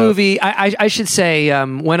Troma weird movie. I should say,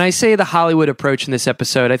 when I say the Hollywood approach in this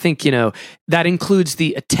episode, I think, that includes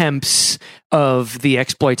the attempts of the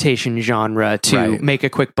exploitation genre to make a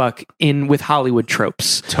quick buck with Hollywood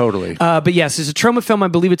tropes. Totally. But yes, it's a Troma film. I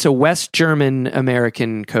believe it's a West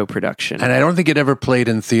German-American co-production. And I don't think it ever played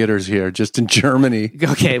in theaters here, just in Germany.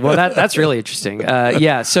 Okay, well, that's really interesting.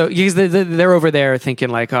 Yeah, so because they're over there thinking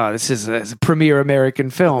like, oh, this is a premier American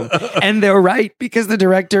film. And they're right, because the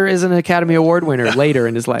director is an Academy Award winner later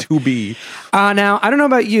in his life. To be. Now, I don't know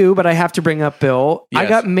about you, but I have to bring up, Bill. Yes. I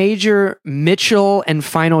got major Mitchell and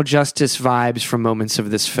Final Justice vibes from moments of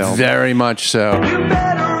this film. Very much so.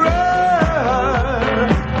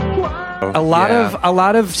 A lot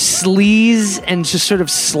of sleaze and just sort of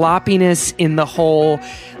sloppiness in the whole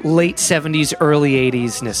late 70s, early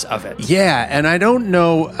 80s-ness of it. Yeah, and I don't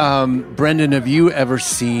know, Brendan, have you ever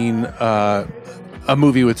seen a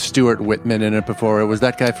movie with Stuart Whitman in it before? Was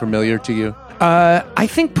that guy familiar to you? I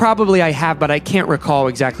think probably I have, but I can't recall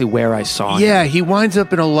exactly where I saw him. Yeah, he winds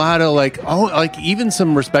up in a lot of even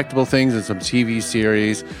some respectable things in some TV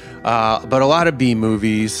series, but a lot of B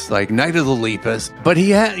movies, like Night of the Lepus. But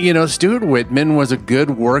he had, Stuart Whitman was a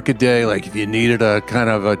good workaday, like if you needed a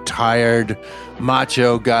kind of a tired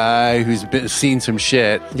macho guy who's seen some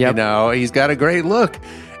shit, he's got a great look.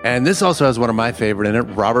 And this also has one of my favorite in it,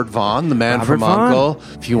 Robert Vaughn, the man from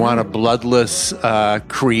U.N.C.L.E. If you want a bloodless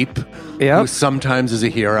creep who sometimes is a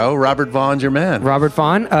hero, Robert Vaughn's your man. Robert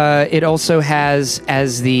Vaughn. It also has,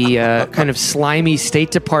 as the kind of slimy State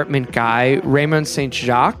Department guy, Raymond St.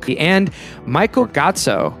 Jacques and Michael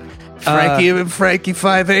Gazzo. Frankie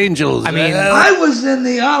Five Angels. I mean, I was in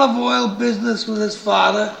the olive oil business with his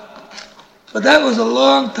father, but that was a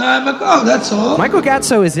long time ago, that's all. Michael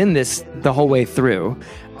Gazzo is in this the whole way through.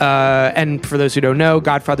 And for those who don't know,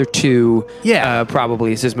 Godfather 2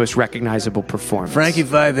 probably is his most recognizable performance. Frankie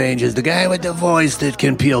Five Angels, the guy with the voice that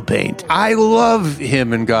can peel paint. I love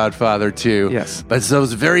him in Godfather 2. Yes. But it's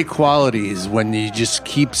those very qualities when you just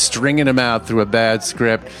keep stringing him out through a bad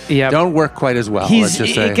script don't work quite as well, let's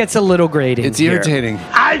just say. It gets a little grating. It's irritating.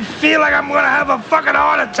 I feel like I'm going to have a fucking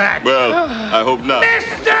heart attack. Well, I hope not.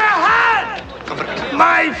 Mr. Hunt!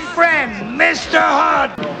 My friend, Mr.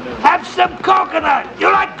 Hunt! Have some coconut.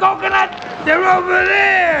 You like coconut? They're over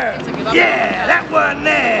there. Yeah, that one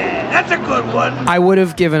there. That's a good one. I would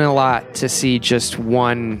have given a lot to see just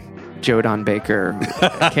one Joe Don Baker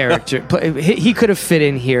character. He could have fit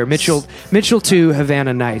in here. Mitchell to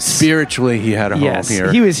Havana Nice. Spiritually, he had a home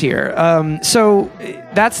here. He was here. So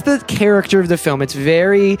that's the character of the film. It's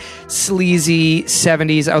very sleazy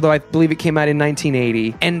 70s, although I believe it came out in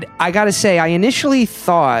 1980. And I got to say, I initially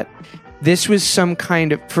thought this was some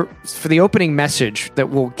kind of, for the opening message that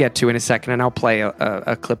we'll get to in a second, and I'll play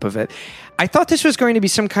a clip of it. I thought this was going to be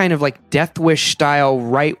some kind of like Death Wish style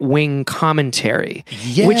right-wing commentary.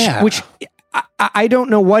 Yeah. Which I don't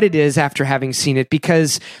know what it is after having seen it,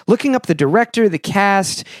 because looking up the director, the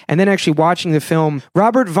cast, and then actually watching the film,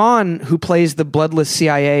 Robert Vaughn, who plays the bloodless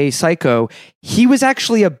CIA psycho, he was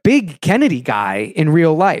actually a big Kennedy guy in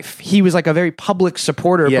real life. He was like a very public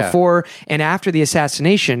supporter before and after the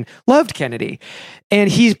assassination, loved Kennedy. And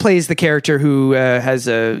he plays the character who has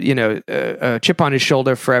a chip on his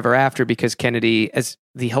shoulder forever after, because Kennedy, as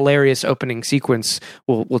the hilarious opening sequence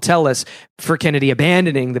will tell us, for Kennedy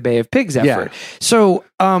abandoning the Bay of Pigs effort. Yeah. So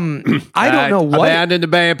I don't know what... Abandon the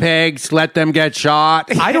Bay of Pigs, let them get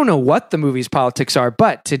shot. I don't know what the movie's politics are,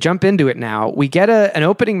 but to jump into it now, we get an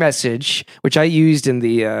opening message, which I used in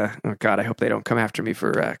the... oh God, I hope they don't come after me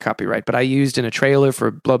for copyright, but I used in a trailer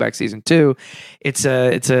for Blowback Season 2. It's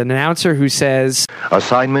an announcer who says...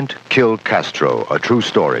 Assignment Killed Castro, a true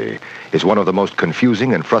story, is one of the most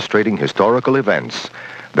confusing and frustrating historical events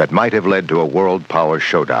that might have led to a world power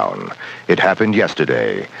showdown. It happened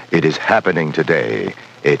yesterday. It is happening today.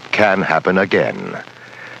 It can happen again.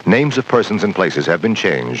 Names of persons and places have been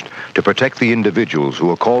changed to protect the individuals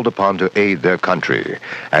who are called upon to aid their country,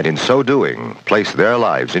 and in so doing, place their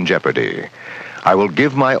lives in jeopardy. I will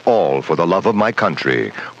give my all for the love of my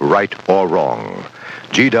country, right or wrong.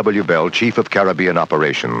 G.W. Bell, Chief of Caribbean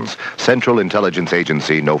Operations, Central Intelligence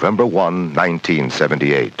Agency, November 1,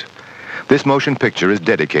 1978. This motion picture is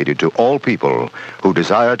dedicated to all people who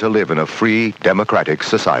desire to live in a free, democratic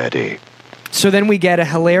society. So then we get a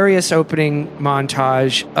hilarious opening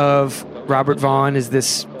montage of Robert Vaughn as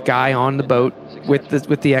this guy on the boat with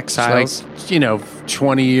the exiles. It's like,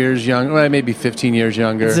 20 years young, well, maybe 15 years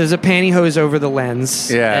younger. There's a pantyhose over the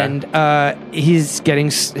lens. Yeah. And his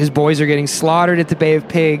boys are getting slaughtered at the Bay of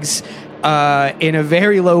Pigs in a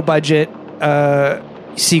very low budget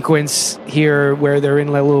sequence here where they're in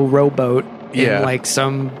a little rowboat in like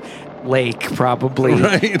some lake probably.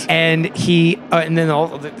 Right. And and then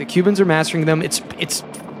all the Cubans are massacring them. It's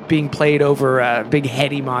being played over a big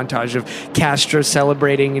heady montage of Castro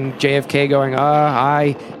celebrating and JFK going,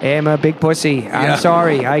 I am a big pussy. I'm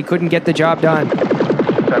sorry. I couldn't get the job done.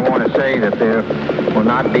 I want to say that there will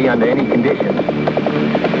not be under any conditions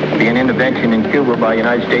be an intervention in Cuba by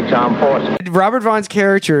United States Armed Forces. Robert Vaughn's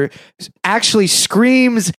character actually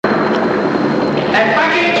screams,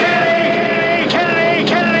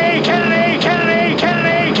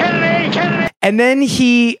 and then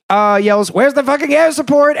he yells, "Where's the fucking air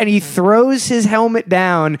support?" And he throws his helmet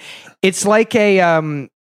down. It's like a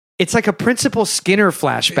Principal Skinner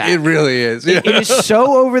flashback. It really is. It is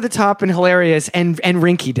so over the top and hilarious and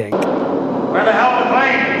rinky dink. Where the hell are the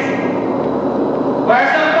planes?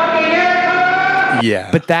 Where's the fucking air support?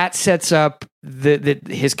 Yeah. But that sets up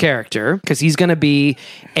his character, because he's going to be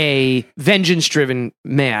a vengeance-driven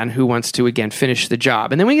man who wants to, again, finish the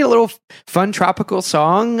job. And then we get a little fun tropical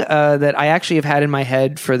song that I actually have had in my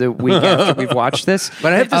head for the week after we've watched this.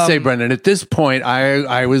 But I have to say, Brendan, at this point,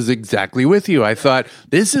 I was exactly with you. I thought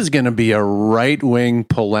this is going to be a right-wing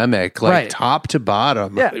polemic, like top to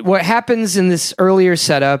bottom. Yeah. What happens in this earlier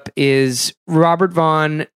setup is Robert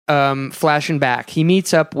Vaughn flashing back. He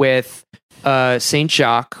meets up with Saint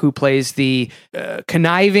Jacques, who plays the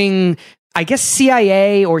conniving, I guess,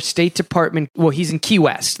 CIA or State Department. Well, he's in Key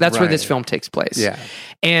West. That's where this film takes place. Yeah.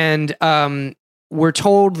 And we're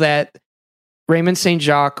told that Raymond St.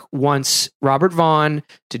 Jacques wants Robert Vaughn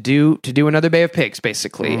to do another Bay of Pigs,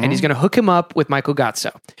 basically. And he's going to hook him up with Michael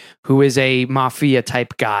Gazzo, who is a mafia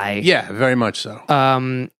type guy. Yeah, very much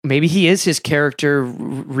so. Maybe he is his character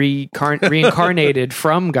reincarnated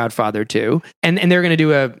from Godfather 2. And they're going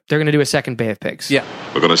to do a second Bay of Pigs. Yeah.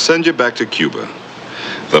 We're going to send you back to Cuba.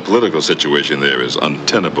 The political situation there is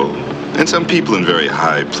untenable, and some people in very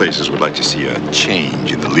high places would like to see a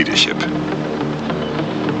change in the leadership.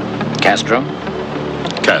 Castro?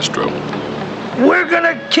 Castro. We're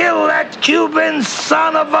gonna kill that Cuban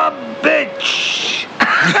son of a bitch!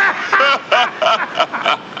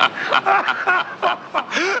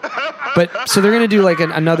 But so they're going to do like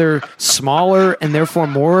another smaller and therefore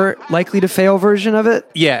more likely to fail version of it.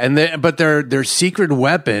 Yeah, and but their secret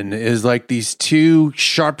weapon is like these two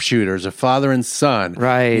sharpshooters, a father and son.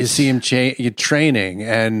 Right. You see him training,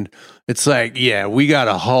 and it's like, yeah, we got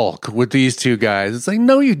a Hulk with these two guys. It's like,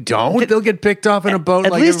 no, you don't. They'll get picked off in a boat.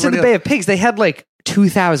 At like least in the everybody Bay of Pigs, they had like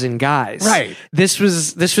 2,000 guys. Right. This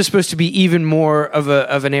was supposed to be even more of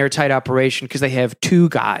an airtight operation because they have two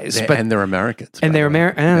guys, and they're Americans. And they're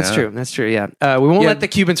American. That's true. That's true. Yeah. We won't let the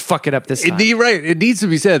Cubans fuck it up this time. Right. It needs to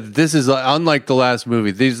be said. This is unlike the last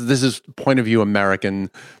movie. This is point of view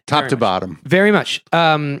American, top to bottom. Very much.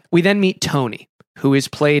 We then meet Tony, who is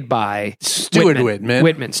played by Stuart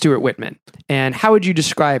Whitman. Stuart Whitman. And how would you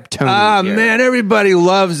describe Tony? Man, everybody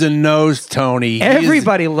loves and knows Tony.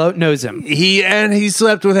 Everybody knows him. He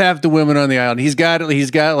slept with half the women on the island. He's got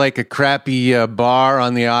like a crappy bar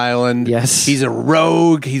on the island. Yes. He's a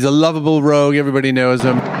rogue. He's a lovable rogue. Everybody knows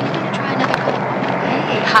him. Hey,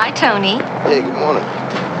 hi, Tony. Hey, good morning.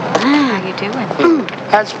 How you doing?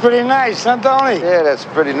 That's pretty nice, huh, Tony? Yeah, that's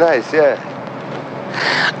pretty nice, yeah.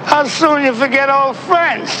 How soon you forget old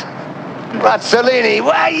friends? Mazzolini,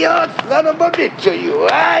 why, you son of a bitch are you,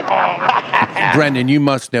 right? Brendan, you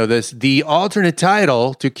must know this. The alternate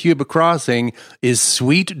title to Cuba Crossing is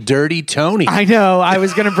Sweet Dirty Tony. I know. I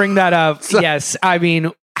was going to bring that up. Yes. I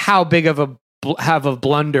mean, how big of a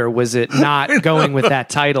blunder was it not going with that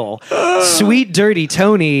title? Sweet Dirty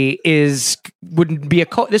Tony would be a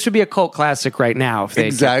cult classic right now if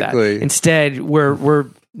they kept that. Instead, we're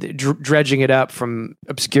dredging it up from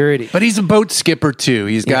obscurity. But he's a boat skipper too.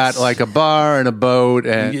 He's got like a bar and a boat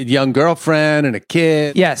and a young girlfriend and a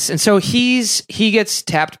kid. Yes, and so he gets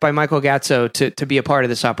tapped by Michael Gazzo to be a part of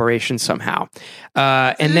this operation somehow.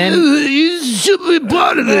 And then you should be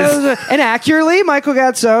part of this. And accurately, Michael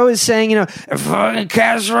Gazzo is saying, if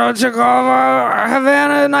Castro took over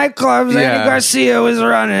Havana nightclubs, Andy Garcia was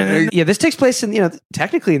running. Yeah, this takes place in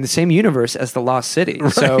technically in the same universe as the Lost City.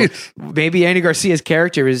 Right. So maybe Andy Garcia's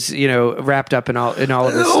character is wrapped up in all of this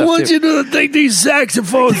stuff. I want you to take these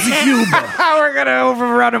saxophones to Cuba. We're gonna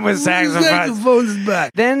overrun him with saxophones. Saxophones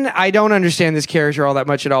back. Then I don't understand this character all that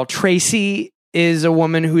much at all. Tracy is a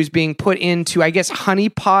woman who's being put into, I guess,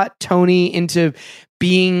 honeypot Tony into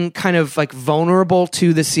being kind of like vulnerable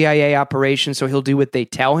to the CIA operation, so he'll do what they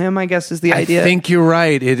tell him, I guess is the idea. I think you're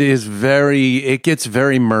right. It gets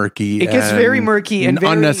very murky. It gets very murky and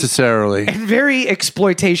unnecessarily. And very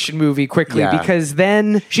exploitation movie quickly, because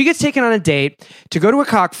then she gets taken on a date to go to a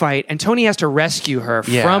cockfight and Tony has to rescue her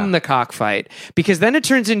from the cockfight, because then it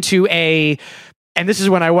turns into a And this is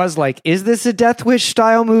when I was like, is this a Death Wish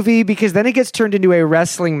style movie? Because then it gets turned into a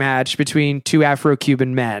wrestling match between two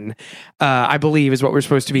Afro-Cuban men, I believe is what we're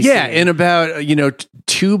supposed to be seeing. in about,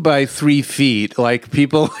 2 by 3 feet, like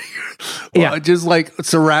people just like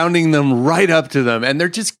surrounding them right up to them. And they're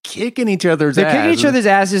just kicking each other's They're kicking each other's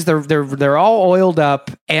asses. They're all oiled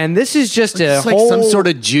up. And this is just it's like some sort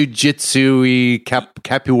of jujitsu-y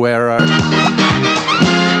capoeira.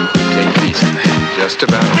 Take it easy, man. Just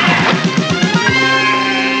about.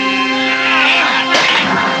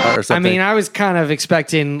 I mean, I was kind of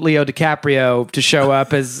expecting Leo DiCaprio to show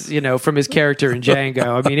up as, from his character in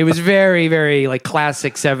Django. I mean, it was very, very like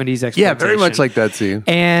classic 70s exploitation. Yeah, very much like that scene.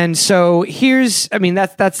 And so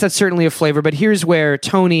that's certainly a flavor, but here's where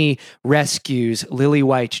Tony rescues Lily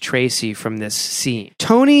White Tracy from this scene.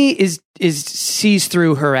 Tony sees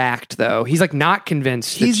through her act, though. He's like not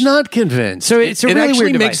convinced. He's not convinced. So it's a really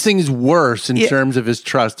actually weird makes things worse in terms of his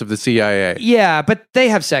trust of the CIA. Yeah, but they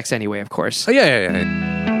have sex anyway, of course. Oh,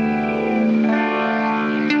 yeah.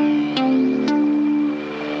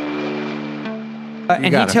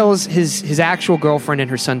 And he tells his actual girlfriend and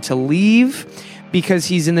her son to leave because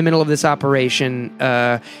he's in the middle of this operation.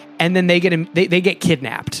 And then they get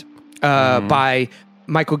kidnapped by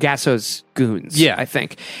Michael Gasso's goons. Yeah, I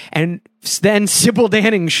think. And then Sybil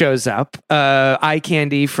Danning shows up, eye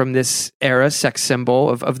candy from this era, sex symbol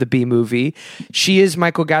of the B movie. She is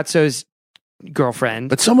Michael Gasso's girlfriend.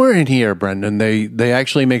 But somewhere in here, Brendan, they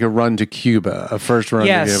actually make a run to Cuba, a first run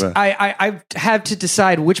to Cuba. I have to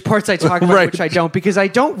decide which parts I talk about, which I don't, because I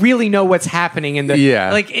don't really know what's happening in the.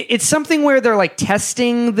 Yeah. Like it's something where they're like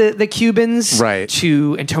testing the Cubans, right?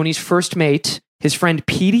 And Tony's first mate, his friend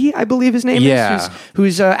Petey, I believe his name is,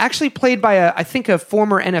 who's actually played by I think a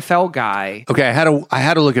former NFL guy. Okay, I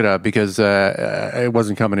had to look it up because it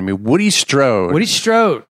wasn't coming to me. Woody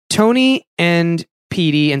Strode. Tony and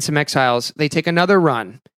Petey and some exiles, they take another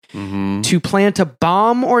run to plant a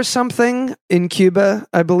bomb or something in Cuba,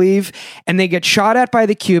 I believe, and they get shot at by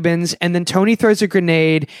the Cubans, and then Tony throws a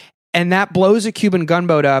grenade, and that blows a Cuban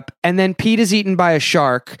gunboat up, and then Pete is eaten by a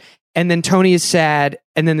shark, and then Tony is sad,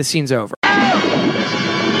 and then the scene's over.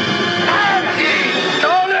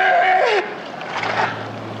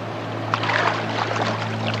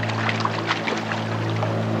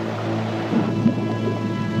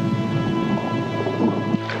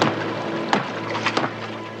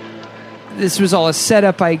 This was all a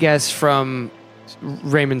setup, I guess, from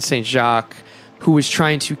Raymond St. Jacques, who was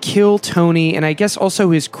trying to kill Tony and I guess also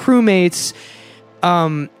his crewmates,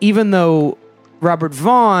 even though Robert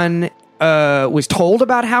Vaughn was told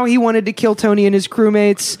about how he wanted to kill Tony and his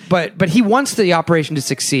crewmates, but he wants the operation to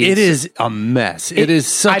succeed. It is a mess. It is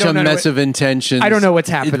such a mess of intentions. I don't know what's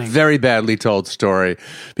happening. It's a very badly told story.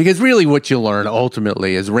 Because really what you learn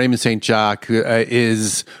ultimately is Raymond St. Jacques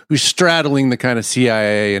who's straddling the kind of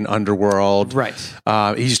CIA and underworld. Right.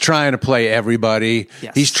 He's trying to play everybody.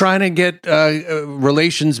 Yes. He's trying to get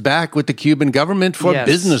relations back with the Cuban government for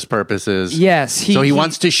business purposes. Yes. He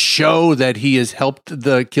wants to show that he has helped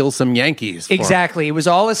kill some Yankees. Exactly. It was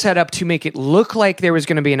all a setup to make it look like there was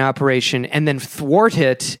going to be an operation and then thwart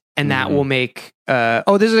it, and that will make...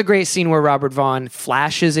 this is a great scene where Robert Vaughn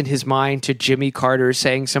flashes in his mind to Jimmy Carter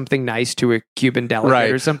saying something nice to a Cuban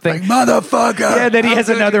delegate or something. Like, motherfucker! Yeah, then he has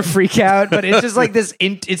another freak out, but it's just like this,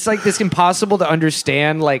 it's like this impossible to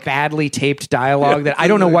understand, like badly taped dialogue that I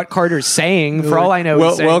don't know what Carter's saying. For all I know,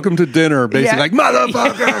 he's saying, welcome to dinner, basically. Like,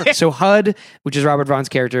 motherfucker! So HUD, which is Robert Vaughn's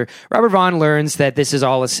character, Robert Vaughn learns that this is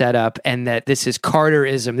all a setup and that this is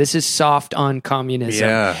Carterism. This is soft on communism.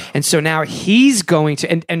 Yeah. And so now he's going to,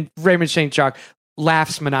 and Raymond St. Jacques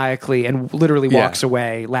laughs maniacally and literally walks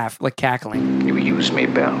away, like cackling. You use me,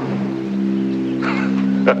 Bill.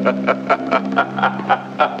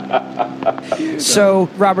 So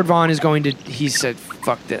Robert Vaughn is he said,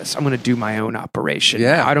 fuck this. I'm going to do my own operation.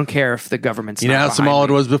 Yeah. I don't care if the government's You know how small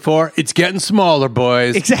it was before? It's getting smaller,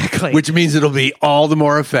 boys. Exactly. Which means it'll be all the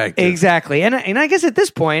more effective. Exactly. And I guess at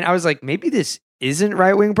this point, I was like, maybe this isn't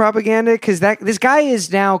right-wing propaganda, because this guy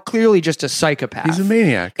is now clearly just a psychopath. He's a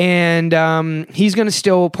maniac. And he's going to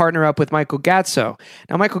still partner up with Michael Gatso.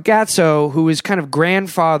 Now, Michael Gatso, who was kind of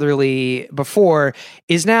grandfatherly before,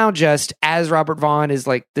 is now just, as Robert Vaughn is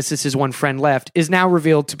like, this is his one friend left, is now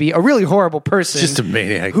revealed to be a really horrible person. Just a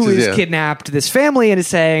maniac. Who has kidnapped this family and is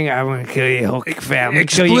saying, I want to kill your whole family.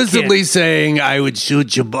 Explicitly saying, I would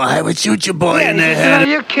shoot your boy in the head.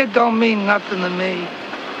 Your kid don't mean nothing to me.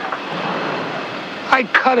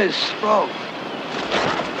 I'd cut his throat.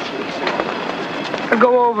 I'd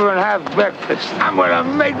go over and have breakfast. I'm gonna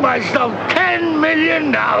make myself $10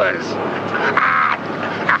 million.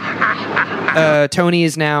 Tony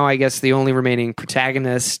is now, I guess, the only remaining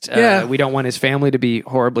protagonist. We don't want his family to be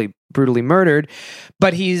horribly, brutally murdered,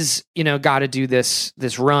 but he's, got to do this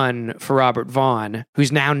run for Robert Vaughn,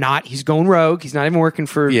 who's now he's going rogue. He's not even working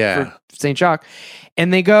for St. Jacques.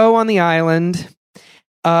 And they go on the island.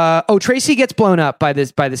 Tracy gets blown up by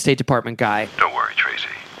the State Department guy. Don't worry, Tracy.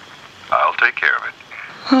 I'll take care of it.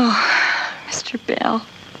 Oh, Mr. Bell.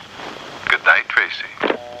 Good night, Tracy.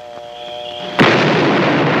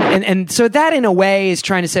 And so that, in a way, is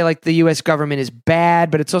trying to say, like, the U.S. government is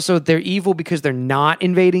bad, but it's also they're evil because they're not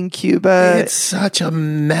invading Cuba. It's such a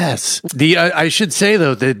mess. I should say,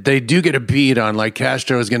 though, that they do get a beat on, like,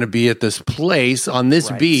 Castro is going to be at this place on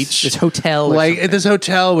this beach. This hotel. Like, at this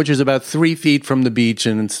hotel, which is about 3 feet from the beach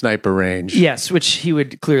and in sniper range. Yes, which he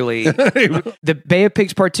would clearly... The Bay of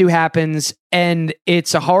Pigs Part 2 happens, and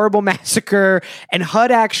it's a horrible massacre, and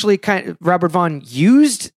HUD actually Robert Vaughn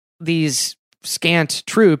used these scant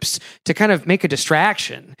troops to kind of make a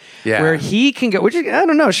distraction where he can go, which I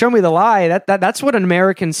don't know, show me the lie. That's what an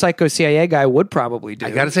American psycho CIA guy would probably do.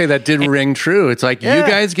 I gotta say that did ring true. It's like you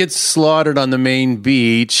guys get slaughtered on the main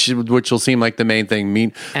beach, which will seem like the main thing.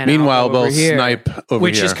 Meanwhile, they'll snipe over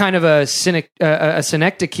which here. Is kind of a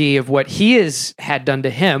synecdoche of what he had done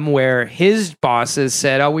to him, where his bosses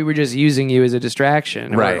said, "Oh, we were just using you as a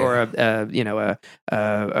distraction, or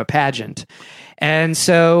a pageant." And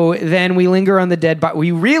so then we linger on the dead body.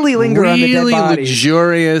 We really linger on the dead bodies.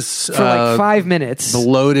 Luxurious. For like 5 minutes.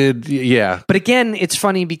 Bloated, yeah. But again, it's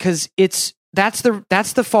funny because that's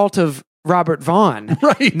the fault of Robert Vaughn,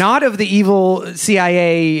 right? Not of the evil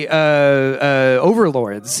CIA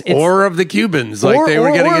overlords, or of the Cubans, like they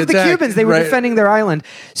were getting attacked. Or of the Cubans, they were defending their island.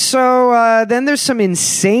 So then there's some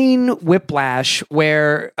insane whiplash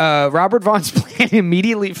where Robert Vaughn's plan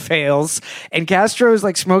immediately fails, and Castro is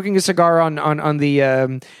like smoking a cigar on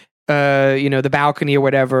the the balcony or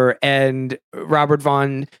whatever, and Robert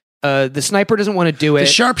Vaughn, the sniper, doesn't want to do it. The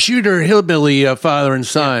sharpshooter hillbilly father and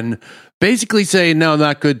son. Basically say, no,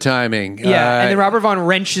 not good timing. Yeah, and then Robert Vaughn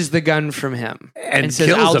wrenches the gun from him and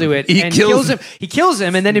says, "I'll do it." He kills him. He kills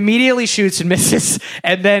him, and then immediately shoots and misses,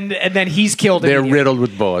 and then he's killed. They're riddled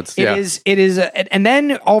with bullets. It is, and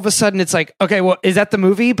then all of a sudden it's like, okay, well, is that the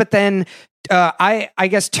movie? But then I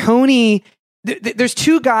guess Tony. There's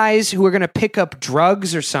two guys who are going to pick up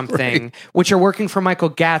drugs or something, which are working for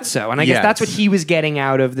Michael Gatso, and I guess that's what he was getting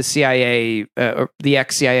out of the CIA, or the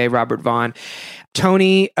ex-CIA Robert Vaughn.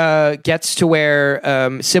 Tony gets to where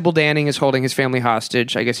Sybil Danning is holding his family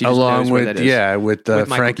hostage. I guess he just knows where that is. with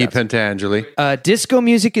Frankie Pentangeli. Disco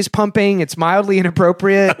music is pumping. It's mildly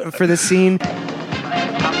inappropriate for this scene.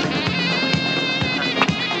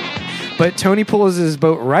 But Tony pulls his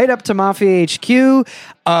boat right up to Mafia HQ.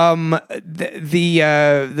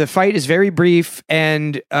 The fight is very brief,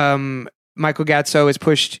 and Michael Gatso is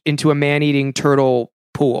pushed into a man-eating turtle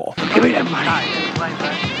pool. Give me that money.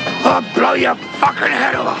 I'll blow your fucking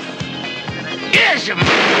head off. Here's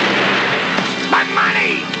my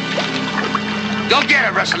money. Go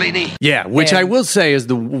get it, Rossellini. Yeah, which I will say is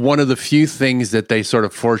one of the few things that they sort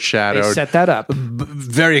of foreshadowed. They set that up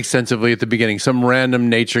very extensively at the beginning. Some random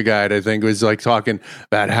nature guide, I think, was like talking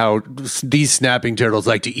about how these snapping turtles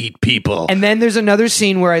like to eat people. And then there's another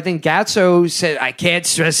scene where I think Gatso said, "I can't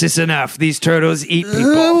stress this enough. These turtles eat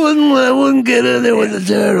people. I wouldn't get in there with the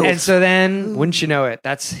turtles." And so then, wouldn't you know it,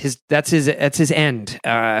 that's his end.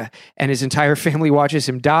 And his entire family watches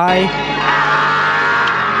him die.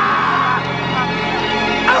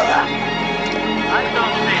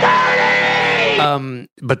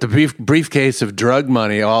 But the briefcase of drug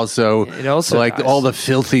money also like does. all the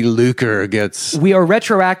filthy lucre gets. We are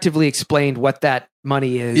retroactively explained what that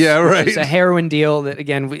money is. Yeah, right. It's a heroin deal that,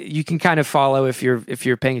 again, you can kind of follow if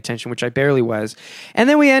you're paying attention, which I barely was. And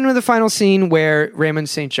then we end with the final scene where Raymond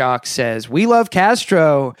St. Jacques says, "We love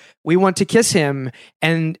Castro. We want to kiss him."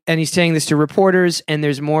 And he's saying this to reporters, and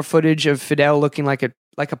there's more footage of Fidel looking like a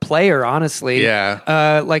player, honestly.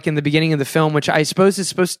 Yeah. Like in the beginning of the film, which I suppose is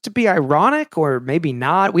supposed to be ironic or maybe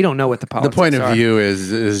not. We don't know what the politics are. The point of view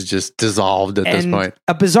is just dissolved at this point.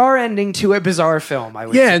 A bizarre ending to a bizarre film, I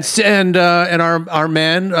would say. And our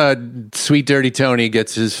man, Sweet Dirty Tony,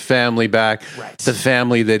 gets his family back. Right. The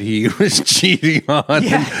family that he was cheating on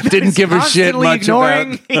and didn't He's give a shit much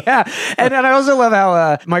ignoring. about. Yeah. And I also love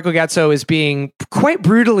how Michael Gatso is being quite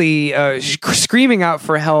brutally screaming out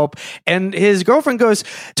for help. And his girlfriend goes,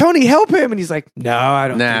 "Tony, help him." And he's like, "No, I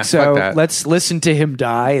don't think so. Let's listen to him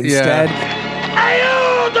die instead." Tony,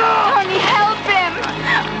 help him.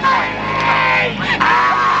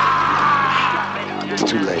 It's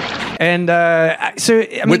too late. And so, I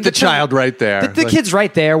mean, with the child right there, the kid's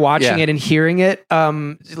right there watching it and hearing it,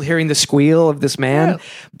 hearing the squeal of this man. Yeah.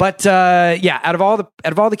 But out of all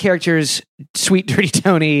the characters, Sweet Dirty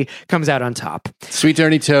Tony comes out on top. Sweet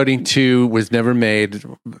Dirty Tony 2 was never made.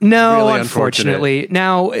 No, really unfortunately.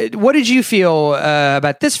 Now, what did you feel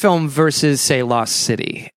about this film versus, say, Lost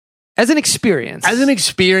City? As an experience,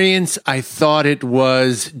 I thought it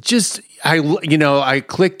was just I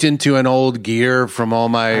clicked into an old gear from all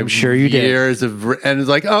my years and it's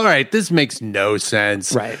like, all right, this makes no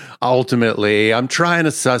sense. Right. Ultimately, I'm trying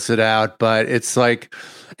to suss it out, but it's like,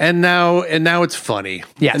 and now it's funny.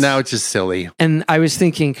 Yes. And now it's just silly. And I was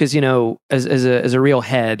thinking, because as a real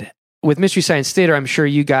head. With Mystery Science Theater, I'm sure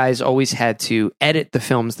you guys always had to edit the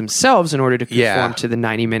films themselves in order to conform to the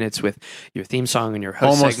 90 minutes with your theme song and your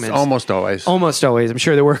host segments. Almost always. Almost always. I'm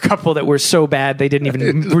sure there were a couple that were so bad they didn't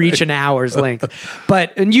even reach an hour's length.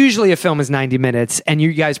 And usually a film is 90 minutes, and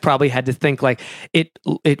you guys probably had to think like it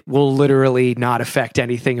will literally not affect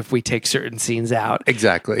anything if we take certain scenes out.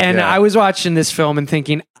 Exactly. And I was watching this film and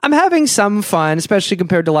thinking, I'm having some fun, especially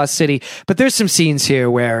compared to Lost City, but there's some scenes here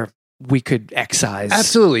where we could excise.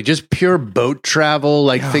 Absolutely. Just pure boat travel,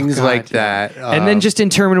 things like that. And then just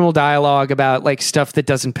interminable dialogue about stuff that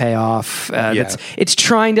doesn't pay off. It's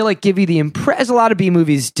trying to give you the as a lot of B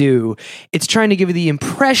movies do, it's trying to give you the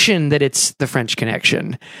impression that it's the French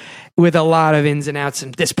Connection with a lot of ins and outs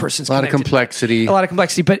and this person's a lot of complexity,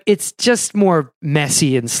 but it's just more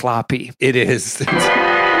messy and sloppy. It is.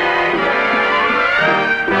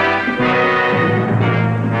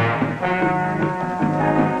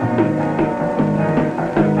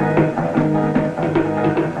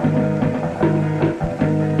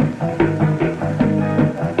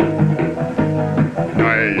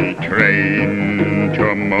 Train to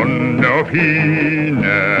Mundopina,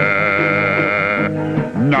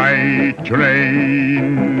 night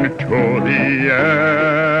train to the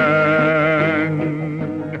end.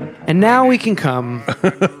 And now we can come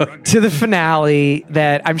to the finale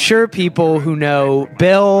that I'm sure people who know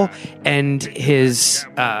Bill and his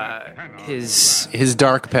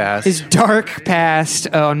dark past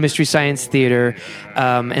on Mystery Science Theater,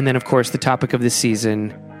 and then of course the topic of this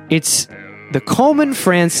season. It's the Coleman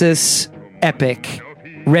Francis epic,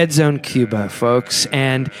 Red Zone Cuba, folks.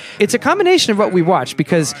 And it's a combination of what we watched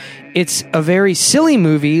because it's a very silly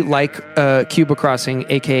movie like Cuba Crossing,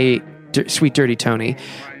 a.k.a. Sweet Dirty Tony.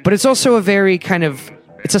 But it's also a very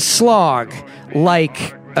it's a slog like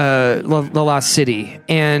The Lost City.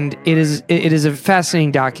 And it is a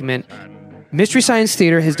fascinating document. Mystery Science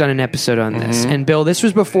Theater has done an episode on this, and Bill, this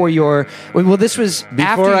was before this was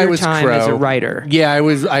before after your time as a writer. Yeah,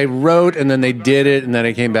 I wrote, and then they did it, and then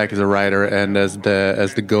I came back as a writer and as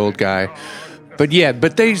the gold guy. But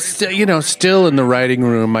they, still in the writing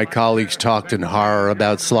room, my colleagues talked in horror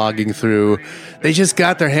about slogging through. They just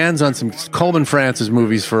got their hands on some Coleman Francis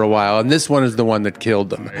movies for a while, and this one is the one that killed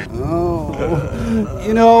them.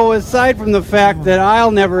 Oh, aside from the fact that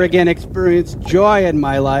I'll never again experience joy in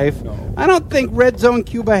my life, I don't think Red Zone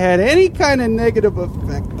Cuba had any kind of negative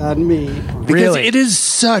effect on me. Because it is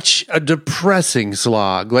such a depressing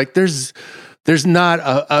slog. There's not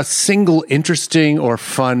a single interesting or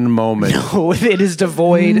fun moment. No, it is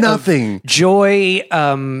devoid of joy,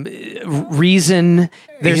 reason.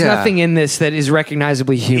 There's nothing in this that is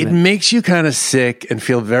recognizably human. It makes you kind of sick and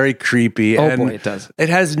feel very creepy. Oh, boy, it does. It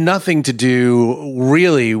has nothing to do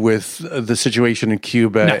really with the situation in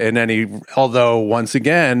Cuba although once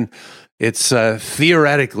again, it's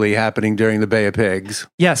theoretically happening during the Bay of Pigs.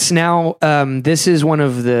 Yes. Now, this is one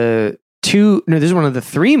of the this is one of the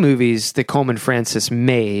 3 movies that Coleman Francis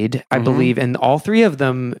made, I believe, and all 3 of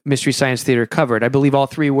them Mystery Science Theater covered. I believe all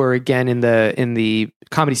 3 were again in the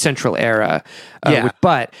Comedy Central era.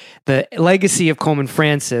 But the legacy of Coleman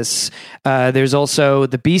Francis, there's also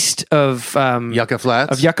The Beast of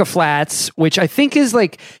Yucca Flats, which I think is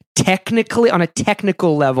technically, on a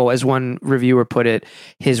technical level, as one reviewer put it,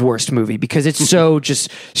 his worst movie because it's so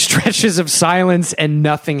just stretches of silence and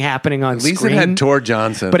nothing happening on screen. At least it had Tor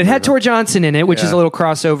Johnson. But it had Tor Johnson in it, which is a little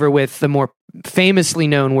crossover with the more famously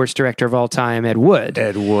known worst director of all time, Ed Wood.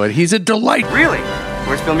 He's a delight. Really?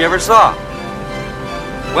 Worst film you ever saw?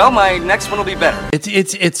 Well, my next one will be better.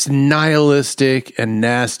 It's nihilistic and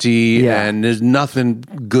nasty, and there's nothing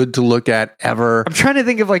good to look at ever. I'm trying to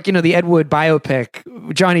think of the Ed Wood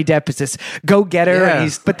biopic. Johnny Depp is this go-getter,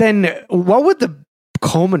 but then what would the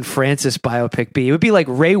Coleman Francis biopic be? It would be like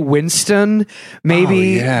Ray Winston,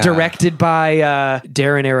 maybe directed by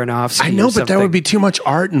Darren Aronofsky. I know, but there would be too much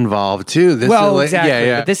art involved too. Exactly.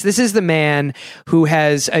 Yeah. But this is the man who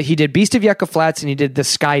has he did Beast of Yucca Flats and he did The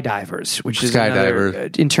Skydivers, which is another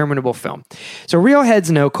interminable film. So real heads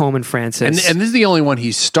know Coleman Francis, and this is the only one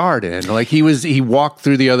he starred in. Like he walked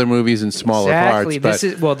through the other movies in smaller parts. But this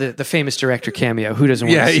is the famous director cameo. Who doesn't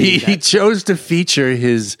want to see that? He chose to feature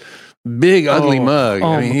his big ugly mug.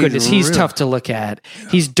 Oh my goodness, he's tough to look at.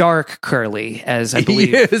 He's dark curly, as I believe.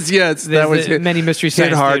 He is, yes. That was many Mystery Science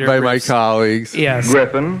hit hard Theater by groups. my colleagues. Yes.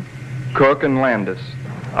 Griffin, Cook, and Landis.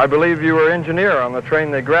 I believe you were engineer on the train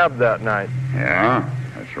they grabbed that night. Yeah,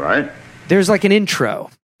 that's right. There's like an intro.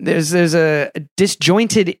 There's a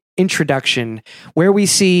disjointed introduction where we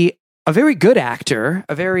see a very good actor,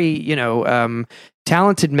 a very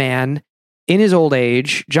talented man in his old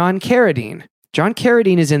age, John Carradine. John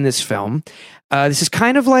Carradine is in this film. This is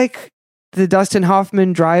kind of like the Dustin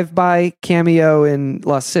Hoffman drive-by cameo in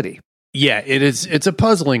Lost City. Yeah, it is. It's a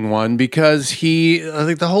puzzling one because I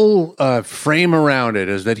think the whole frame around it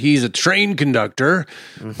is that he's a train conductor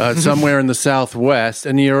somewhere in the Southwest,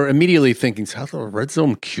 and you're immediately thinking, Red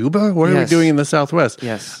Zone, Cuba? What are we doing in the Southwest?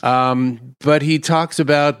 Yes. But he talks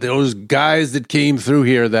about those guys that came through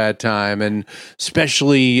here that time, and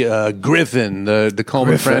especially Griffin, the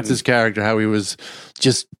Coleman Francis character, how he was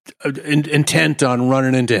just intent on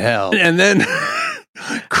running into hell. And then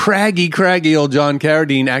craggy old John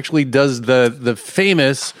Carradine actually does the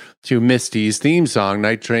famous, to Misty's theme song,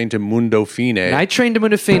 Night Train to Mundo Fine. Night Train to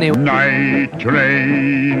Mundo Fine. Night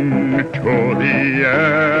train to the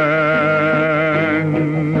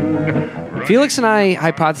end. Felix and I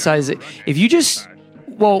hypothesize that if you just,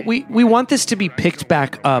 we want this to be picked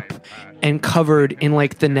back up and covered in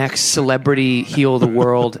like the next Celebrity Heal the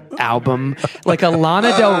World album, like a Lana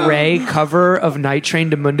Del Rey cover of Night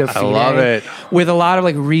Train to Mundo Fine. I love it. With a lot of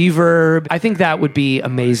like reverb. I think that would be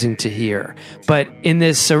amazing to hear. But in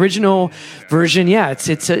this original version, it's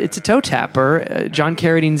a toe tapper. John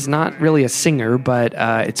Carradine's not really a singer, but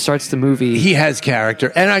it starts the movie. He has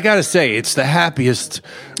character, and I gotta say, it's the happiest,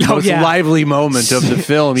 most lively moment of the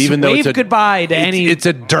film. Even though it's a goodbye to any. It's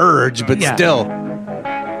a dirge, but still.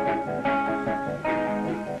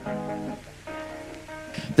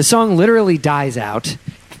 The song literally dies out,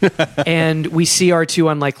 and we see our two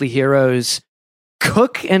unlikely heroes,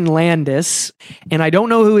 Cook and Landis, and I don't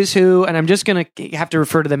know who is who, and I'm just going to have to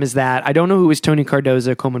refer to them as that. I don't know who is Tony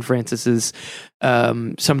Cardoza, Coleman Francis's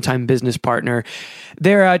sometime business partner.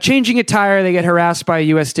 They're changing a tire. They get harassed by a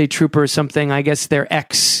U.S. state trooper or something. I guess they're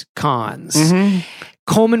ex-cons. Mm-hmm.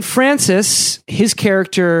 Coleman Francis, his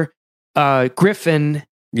character, Griffin,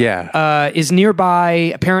 is nearby,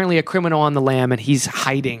 apparently a criminal on the lam, and he's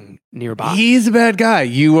hiding nearby. He's a bad guy.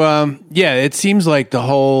 It seems like the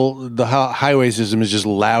highway system is just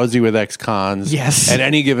lousy with ex-cons. Yes. At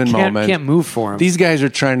any given moment. Can't move for him. These guys are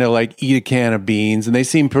trying to like eat a can of beans, and they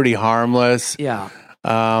seem pretty harmless. Yeah.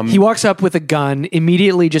 He walks up with a gun,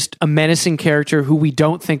 immediately just a menacing character who we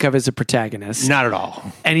don't think of as a protagonist. Not at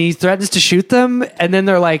all. And he threatens to shoot them, and then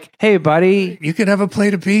they're like, hey, buddy. You could have a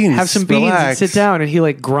plate of beans. Have some beans and sit down. And he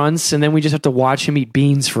like grunts, and then we just have to watch him eat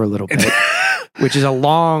beans for a little bit. Which is a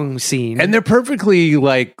long scene. And they're perfectly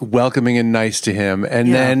like welcoming and nice to him.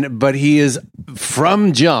 And but he is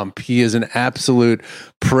from jump, he is an absolute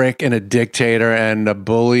prick and a dictator and a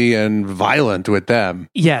bully and violent with them.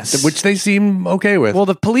 Yes. Which they seem okay with. Well,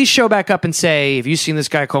 the police show back up and say, have you seen this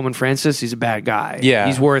guy, Coleman Francis? He's a bad guy. Yeah.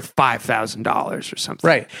 He's worth $5,000 or something.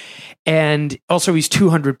 Right. And also he's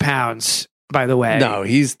 200 pounds. By the way, no,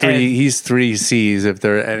 he's three C's. If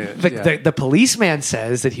they're the policeman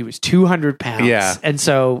says that he was 200 pounds. Yeah, and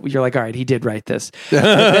so you're like, all right, he did write this.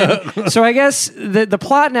 So I guess the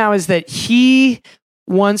plot now is that he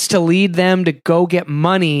wants to lead them to go get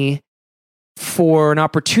money for an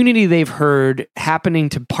opportunity they've heard happening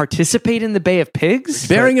to participate in the Bay of Pigs.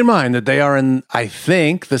 Bearing in mind that they are in, I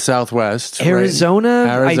think, the Southwest, Arizona.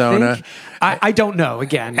 Right? Arizona. I think. I don't know.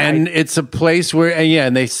 Again, and it's a place where,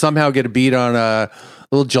 and they somehow get a beat on a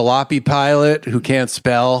little jalopy pilot who can't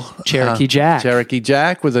spell. Cherokee Jack. Cherokee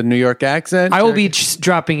Jack with a New York accent. I will be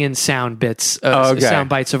dropping in sound bites, sound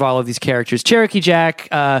bites of all of these characters. Cherokee Jack,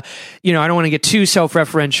 I don't want to get too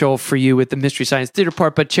self-referential for you with the Mystery Science Theater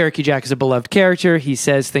part, but Cherokee Jack is a beloved character. He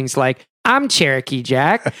says things like, I'm Cherokee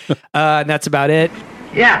Jack, and that's about it.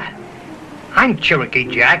 Yeah, I'm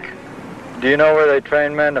Cherokee Jack. Do you know where they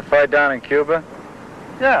train men to fight down in Cuba?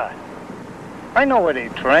 Yeah, I know where they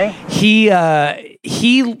train.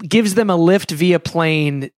 He gives them a lift via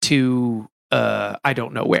plane to I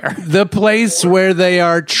don't know where. The place where they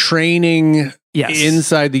are training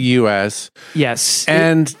inside the U.S. Yes.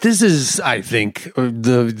 And this is, I think,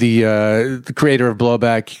 the creator of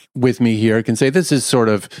Blowback with me here can say this is sort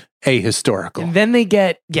of ahistorical. And then they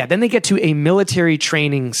get to a military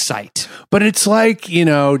training site. But it's like,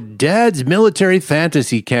 Dad's military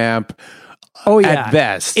fantasy camp. Oh, yeah. At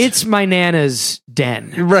best. It's my Nana's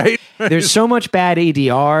den. Right. There's so much bad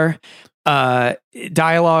ADR.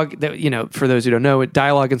 Dialogue that, for those who don't know,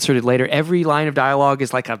 dialogue inserted later. Every line of dialogue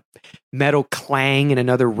is like a metal clang in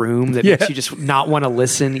another room that makes you just not want to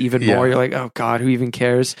listen even more. You're like, oh God, who even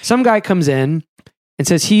cares? Some guy comes in and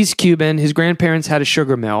says he's Cuban. His grandparents had a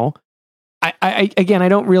sugar mill. I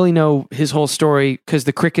don't really know his whole story because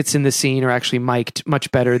the crickets in the scene are actually mic'd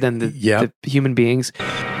much better than the human beings.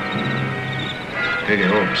 Pick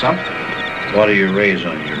it up, something. What do you raise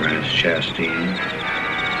on your ranch, Chastain?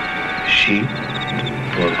 Sheep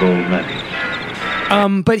or gold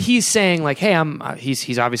nuggets? But he's saying like, hey,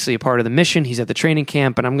 he's obviously a part of the mission. He's at the training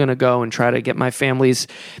camp, and I'm going to go and try to get my family's.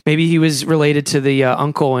 Maybe he was related to the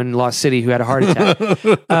uncle in Lost City who had a heart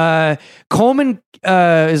attack. Coleman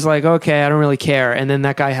is like, okay, I don't really care, and then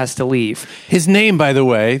that guy has to leave. His name, by the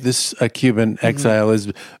way, this Cuban exile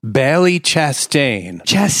is Bailey Chastain.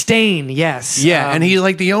 Chastain, yes, and he's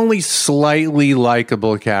like the only slightly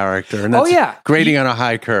likable character, and that's grading on a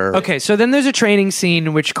high curve. Okay, so then there's a training scene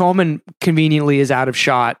in which Coleman conveniently is out of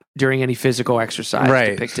shot during any physical exercise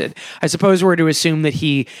depicted. I suppose we're to assume that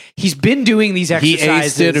he's been doing these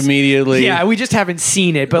exercises. He aced it immediately. Yeah, we just haven't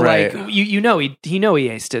seen it, but like he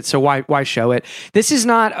aced it. So why show it? This is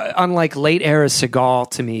not unlike late era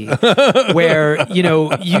Seagal to me, where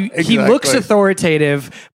he looks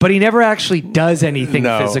authoritative, but he never actually does anything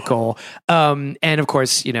physical. And of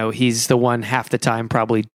course, he's the one half the time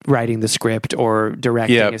probably writing the script or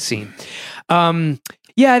directing a scene.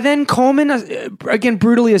 Then Coleman, again,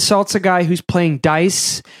 brutally assaults a guy who's playing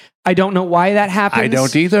dice. I don't know why that happens. I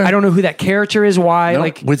don't either. I don't know who that character is. Why?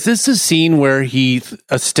 No. Was this a scene where he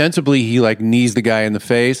ostensibly knees the guy in the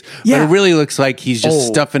face? Yeah. But it really looks like he's just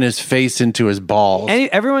stuffing his face into his balls. And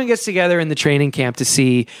everyone gets together in the training camp to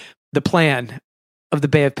see the plan of the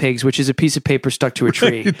Bay of Pigs, which is a piece of paper stuck to a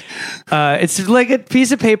tree. It's like a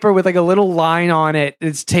piece of paper with like a little line on it.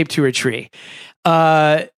 It's taped to a tree.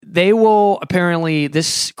 They will apparently,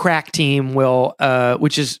 this crack team will,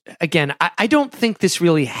 which is, again, I don't think this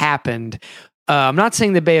really happened. I'm not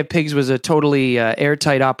saying the Bay of Pigs was a totally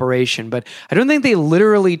airtight operation, but I don't think they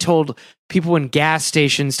literally told people in gas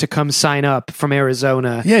stations to come sign up from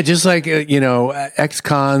Arizona. Yeah, just like,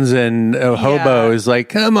 ex-cons and hobos, like,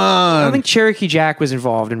 come on. I don't think Cherokee Jack was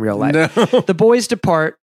involved in real life. No. The boys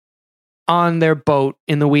depart on their boat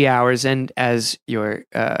in the wee hours, and as your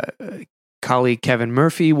colleague Kevin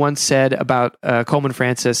Murphy once said about Coleman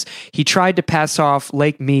Francis, he tried to pass off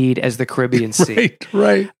Lake Mead as the Caribbean Sea.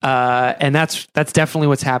 Right. And that's definitely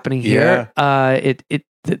what's happening here. Yeah.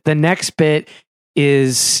 The next bit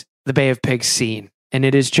is the Bay of Pigs scene, and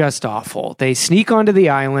it is just awful. They sneak onto the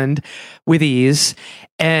island with ease,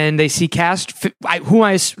 and they see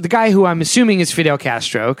the guy who I'm assuming is Fidel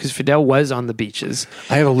Castro, because Fidel was on the beaches.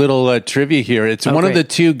 I have a little trivia here. It's one of the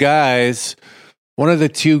two guys. One of the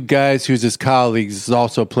two guys who's his colleagues is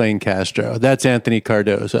also playing Castro. That's Anthony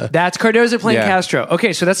Cardoza. That's Cardoza playing Castro.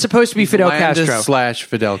 Okay, so that's supposed to be Fidel Castro. /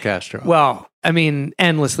 Fidel Castro. Well, I mean,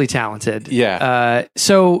 endlessly talented. Yeah.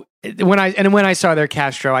 So when I saw their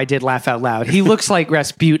Castro, I did laugh out loud. He looks like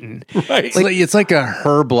Rasputin. Right. It's like a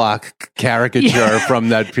Herblock caricature from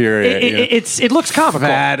that period. It looks comical.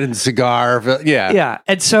 Fat and cigar. Yeah. Yeah.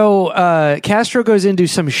 And so Castro goes into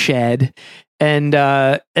some shed, and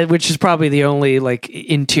which is probably the only like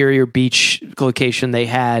interior beach location they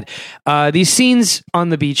had. These scenes on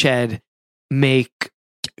the beachhead make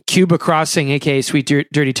Cuba Crossing, aka Sweet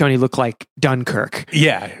Dirty Tony, look like Dunkirk.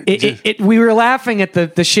 Yeah, we were laughing at the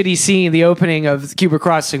shitty scene, the opening of Cuba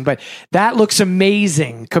Crossing, but that looks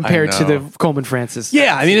amazing compared to the Coleman Francis.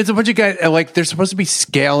 Yeah, I mean, it's a bunch of guys like they're supposed to be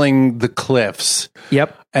scaling the cliffs.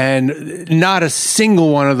 Yep. And not a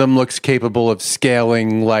single one of them looks capable of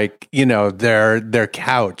scaling, like, their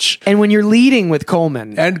couch. And when you're leading with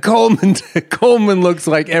Coleman, Coleman looks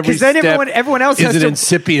like every step everyone else is has an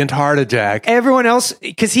incipient heart attack. Everyone else,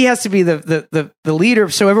 because he has to be the leader,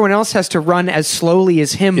 so everyone else has to run as slowly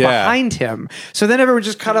as him behind him. So then everyone's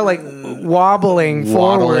just kind of like waddling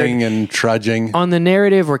forward and trudging. On the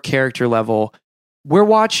narrative or character level, we're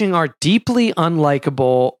watching our deeply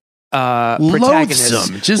unlikable protagonists,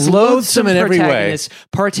 loathsome, just loathsome in every way, protagonists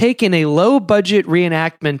partake in a low-budget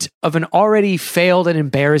reenactment of an already failed and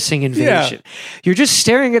embarrassing invasion. You're just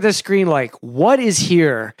staring at the screen like, what is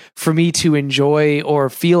here for me to enjoy or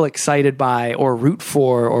feel excited by or root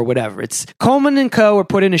for or whatever? It's Coleman and co. are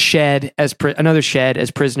put in a shed as another shed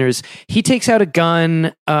as prisoners. He takes out a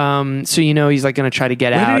gun, so he's like going to try to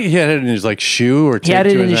get out. He had it in his like shoe or he had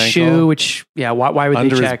it in his ankle? shoe, which why would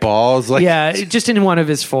under they check his balls? Just in one of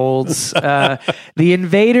his folds. The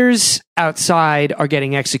invaders outside are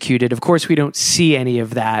getting executed. Of course, we don't see any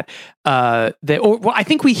of that. I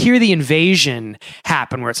think we hear the invasion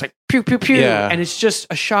happen where it's like pew pew pew, and it's just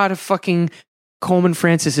a shot of fucking Coleman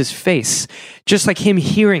Francis's face, just like him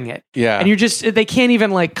hearing it. Yeah, and they can't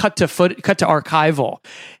even like cut to archival,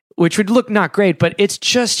 which would look not great, but it's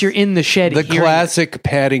just you're in the shed. The classic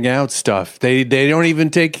padding out stuff. They don't even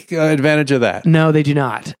take advantage of that. No, they do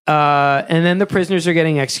not. And then the prisoners are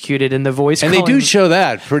getting executed, and the voice. And they do show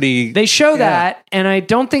that pretty. They show that, and I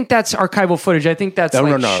don't think that's archival footage. I think that's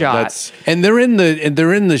shot. And they're in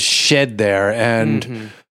the shed there,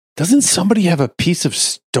 and doesn't somebody have a piece of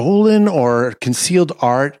stolen or concealed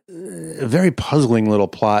art? A very puzzling little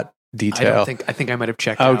plot detail. I think I might have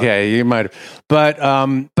checked out. Okay, you might have.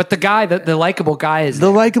 But the guy, the likable guy is the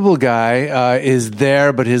likable guy is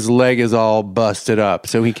there, but his leg is all busted up,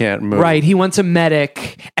 so he can't move. Right. He wants a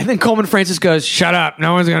medic, and then Coleman Francis goes, "Shut up!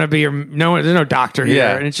 No one's gonna be there's no doctor here."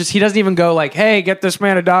 Yeah. And it's just he doesn't even go like, "Hey, get this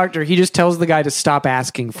man a doctor." He just tells the guy to stop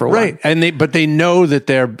asking for one. Right. And they know that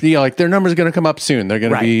their number's going to come up soon. They're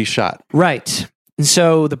going to be shot. Right. And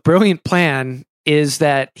so the brilliant plan is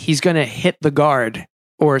that he's going to hit the guard.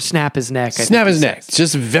 Or snap his neck. Snap his neck. It's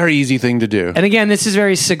just a very easy thing to do. And again, this is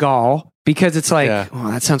very Seagal because it's like,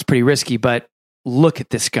 well, that sounds pretty risky, but look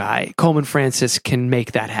at this guy. Coleman Francis can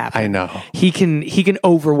make that happen. I know. He can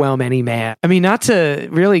overwhelm any man. I mean, not to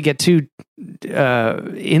really get too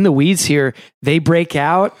in the weeds here, they break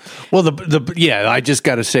out. Well, I just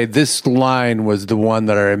got to say, this line was the one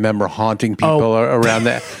that I remember haunting people around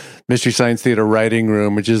that. Mystery Science Theater writing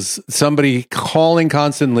room, which is somebody calling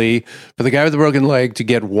constantly for the guy with the broken leg to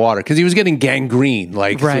get water because he was getting gangrene.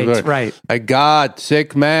 Right. My God,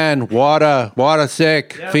 sick man, water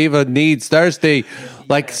sick, fever, needs, thirsty,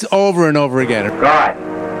 over and over again. God,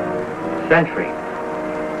 sentry,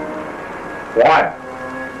 water.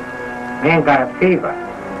 Man got a fever,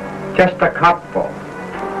 just a cupful.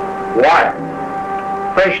 Water,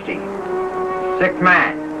 thirsty, sick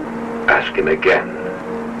man. Ask him again.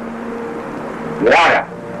 Water,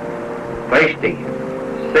 thirsty,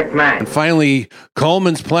 sick man. And finally,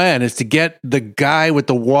 Coleman's plan is to get the guy with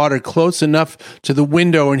the water close enough to the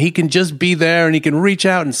window, and he can just be there, and he can reach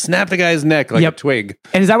out and snap the guy's neck like a twig.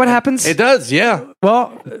 And is that what happens? It does, yeah.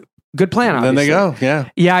 Well, good plan. Obviously. Then they go, yeah.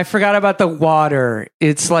 Yeah, I forgot about the water.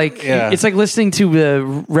 It's like it's like listening to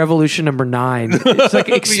the Revolution number 9. It's like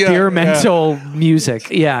experimental music.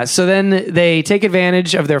 Yeah. So then they take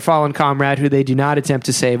advantage of their fallen comrade, who they do not attempt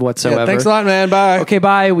to save whatsoever. Yeah, thanks a lot, man. Bye. Okay,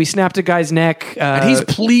 bye. We snapped a guy's neck. And he's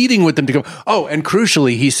pleading with them to go. Oh, and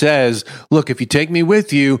crucially, he says, "Look, if you take me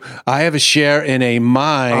with you, I have a share in a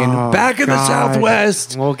mine back in the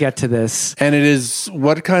Southwest." We'll get to this. And it is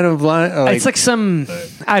what kind of line? It's like some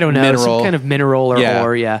I don't know. Mineral. Some kind of mineral or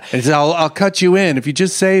ore, And he says, I'll cut you in if you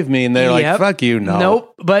just save me. And they're like, fuck you, no. Nope.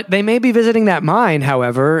 But they may be visiting that mine,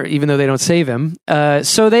 however, even though they don't save him.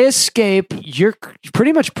 So they escape. You're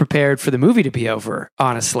pretty much prepared for the movie to be over,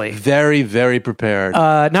 honestly. Very, very prepared.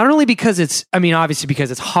 Not only because obviously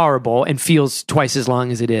because it's horrible and feels twice as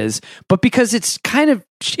long as it is, but because it's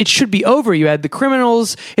it should be over. You had the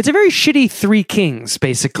criminals. It's a very shitty Three Kings,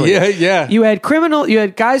 basically. Yeah. You had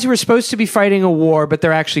guys who were supposed to be fighting a war, but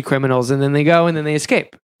they're actually criminals, and then they go and then they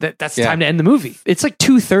escape. That's time to end the movie. It's like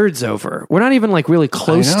 2/3 over. We're not even like really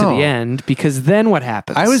close to the end, because then what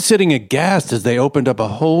happens? I was sitting aghast as they opened up a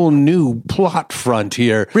whole new plot front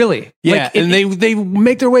here. Really? Yeah. They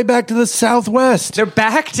make their way back to the Southwest. They're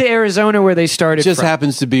back to Arizona where they started. It just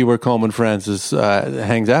happens to be where Coleman Francis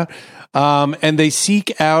hangs out. And they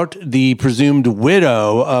seek out the presumed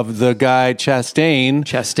widow of the guy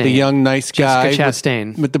Chastain, the young nice guy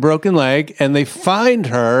Chastain with the broken leg, and they find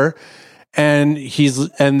her. And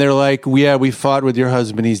they're like, we fought with your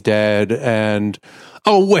husband. He's dead. And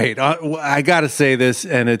Oh wait, I got to say this,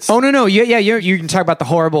 and it's no, you can talk about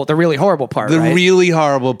the really horrible part. The right? really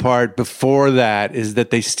horrible part before that is that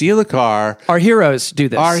they steal a car. Our heroes do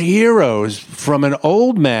this. Our heroes from an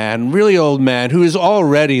old man, really old man, who is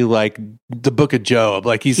already like the Book of Job.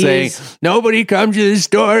 Like he's saying, nobody comes to the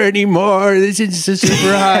store anymore. This is a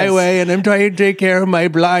super highway, and I'm trying to take care of my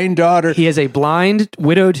blind daughter. He has a blind,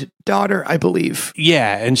 widowed daughter, I believe.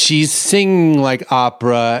 Yeah, and she's singing like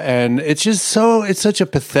opera, and it's such a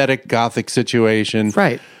pathetic gothic situation.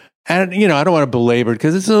 Right. And, I don't want to belabor it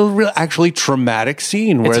because it's a real, actually traumatic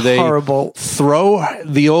scene where they throw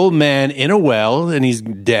the old man in a well, and he's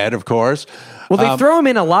dead, of course. Well, they throw him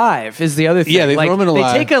in alive is the other thing. Yeah, they throw him in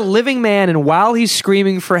alive. They take a living man, and while he's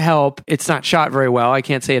screaming for help, it's not shot very well. I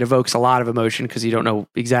can't say it evokes a lot of emotion because you don't know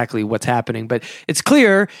exactly what's happening, but it's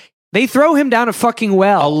clear they throw him down a fucking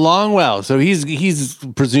well. A long well. So he's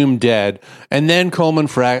presumed dead. And then Coleman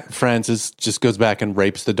Francis just goes back and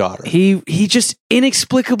rapes the daughter. He just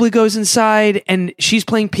inexplicably goes inside, and she's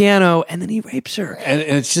playing piano, and then he rapes her. And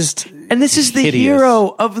it's just And this is the hideous.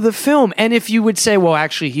 hero of the film. And if you would say, well,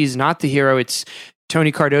 actually, he's not the hero, it's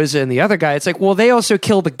Tony Cardoza and the other guy, it's like, well, they also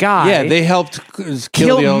killed the guy. Yeah, they helped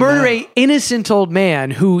kill the old murder man. a innocent old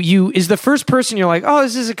man who is the first person you're like, oh,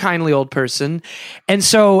 this is a kindly old person. And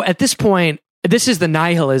so at this point, this is the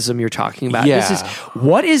nihilism you're talking about. Yeah.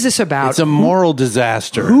 What is this about? It's a moral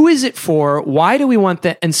disaster. Who is it for? Why do we want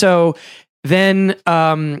that? And so then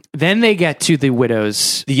they get to the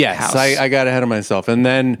widow's house. I got ahead of myself. And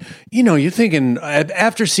then, you're thinking,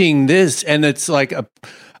 after seeing this, and it's like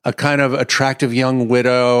a kind of attractive young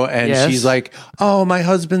widow, and she's like, oh, my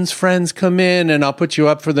husband's friends come in, and I'll put you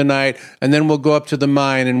up for the night, and then we'll go up to the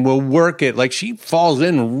mine, and we'll work it. Like, she falls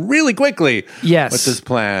in really quickly with this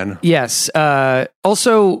plan. Yes.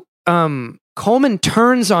 Also, Coleman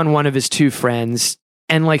turns on one of his two friends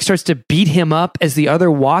and like starts to beat him up as the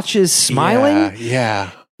other watches smiling.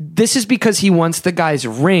 Yeah. This is because he wants the guy's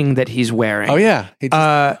ring that he's wearing. Oh, yeah.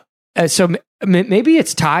 So maybe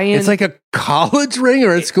it's tie-in. It's like a college ring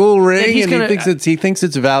or a school ring, and he thinks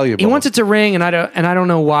it's valuable. He wants it to ring, and I don't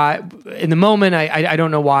know why. In the moment, I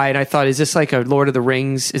don't know why, and I thought, is this like a Lord of the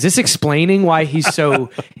Rings? Is this explaining why he's so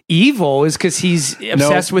evil? Is because he's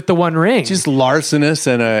obsessed with the one ring? Just larcenous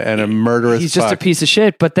and a murderous. He's just a piece of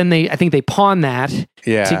shit. But then I think they pawn that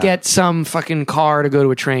to get some fucking car to go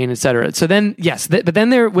to a train, etc. So then, but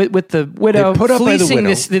then they're with the widow, put up by the fleecing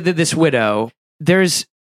widow. this widow. There's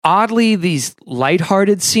oddly these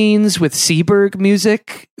lighthearted scenes with Seberg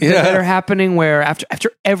music that are happening where after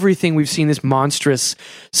everything we've seen this monstrous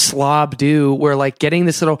slob do, we're like getting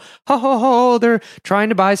this little they're trying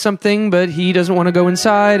to buy something, but he doesn't want to go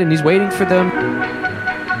inside and he's waiting for them.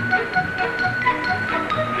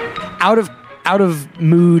 Out of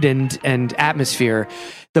mood and atmosphere,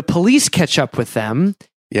 the police catch up with them.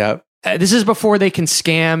 Yeah. This is before they can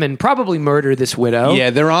scam and probably murder this widow. Yeah,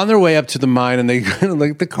 they're on their way up to the mine, and they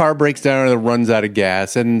like the car breaks down and it runs out of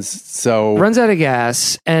gas, and so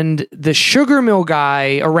and the sugar mill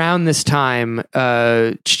guy around this time,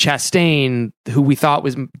 Chastain, who we thought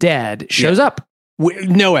was dead, shows up.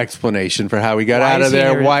 No explanation for how he got out of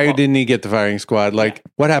there. Why didn't he get the firing squad? Like,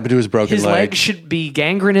 what happened to his broken his leg should be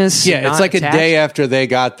gangrenous. Yeah, it's like attached. A day after they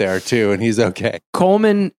got there, too, and he's okay.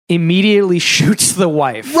 Coleman immediately shoots the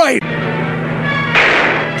wife. Right.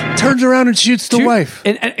 Turns around and shoots the wife.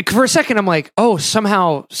 And for a second, I'm like, oh,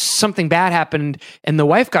 somehow something bad happened and the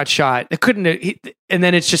wife got shot. It couldn't. And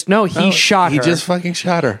then it's just, he shot her. He just fucking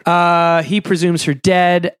shot her. He presumes her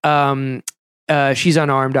dead. She's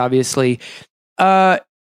unarmed, obviously. And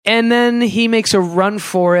then he makes a run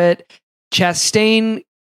for it. Chastain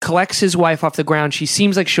collects his wife off the ground. She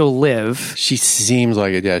seems like she'll live. She seems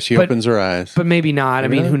like it, yeah. She opens her eyes. But maybe not. I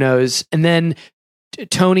mean, who knows? And then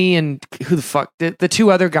Tony and the two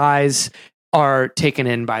other guys are taken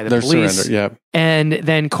in by the police. Surrendered, yeah. And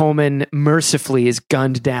then Coleman mercifully is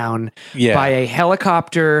gunned down by a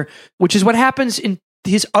helicopter, which is what happens in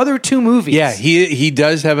his other two movies. Yeah, he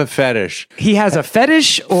does have a fetish. He has a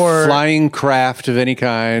fetish or flying craft of any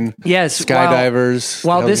kind. Yes, skydivers.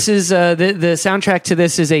 While this is the soundtrack to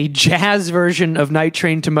this is a jazz version of Night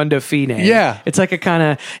Train to Mundo Fine. Yeah, it's like a kind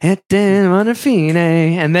of Mundo Fine,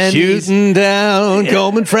 and then shooting down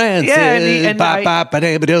Coleman Francis. Yeah, and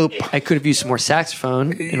I could have used some more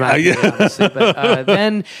saxophone in my opinion, honestly, but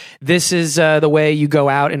then this is the way you go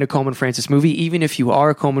out in a Coleman Francis movie, even if you are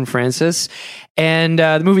a Coleman Francis. And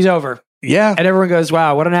the movie's over. Yeah. And everyone goes,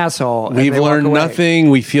 wow, what an asshole. We've learned nothing.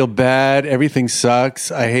 We feel bad. Everything sucks.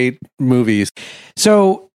 I hate movies.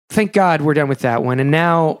 So thank God we're done with that one. And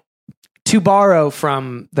now, to borrow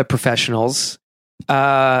from the professionals,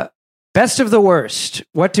 Best of the worst.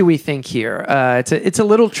 What do we think here? It's a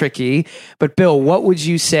little tricky, but Bill, what would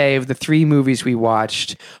you say of the 3 movies we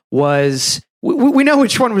watched was... We know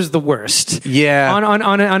which one was the worst. Yeah.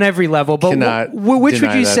 On every level. But which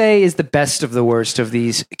would you say is the best of the worst of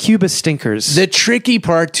these Cuba stinkers? The tricky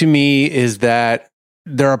part to me is that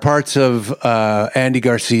there are parts of Andy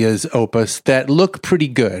Garcia's opus that look pretty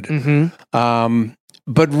good.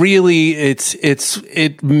 But really,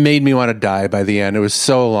 it made me want to die by the end. It was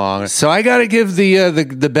so long. So I got to give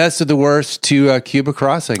the best of the worst to Cuba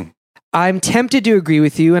Crossing. I'm tempted to agree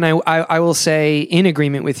with you, and I will say in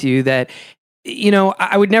agreement with you that, you know,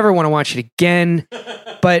 I would never want to watch it again.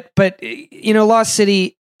 But you know, Lost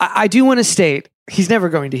City, I do want to state, he's never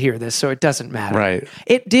going to hear this, so it doesn't matter. Right.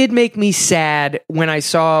 It did make me sad when I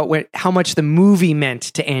saw how much the movie meant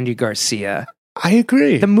to Andy Garcia. I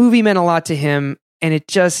agree. The movie meant a lot to him, and it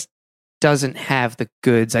just doesn't have the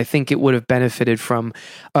goods. I think it would have benefited from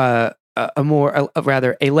a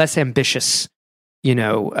less ambitious, you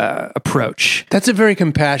know, approach. That's a very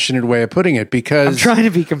compassionate way of putting it, because I'm trying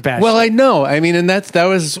to be compassionate. Well, I know. I mean, and that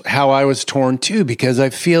was how I was torn too, because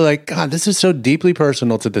I feel like, God, this is so deeply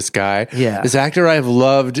personal to this guy. Yeah. This actor I've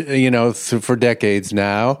loved, you know, for decades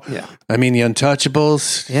now. Yeah. I mean, The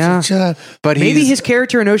Untouchables. Yeah. But maybe his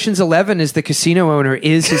character in Ocean's 11 as the casino owner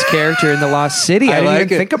is his character in The Lost City. I didn't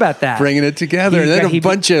even think about that. Bringing it together. And then a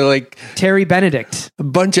bunch of like Terry Benedict. A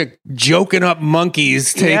bunch of joking up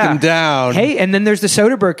monkeys take him down. Hey, and then there's the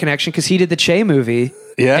Soderbergh connection, because he did the Che movie.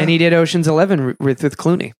 Yeah. And he did Ocean's 11 with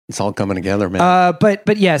Clooney. It's all coming together, man.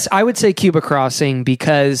 But yes, I would say Cuba Crossing,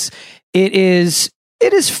 because it is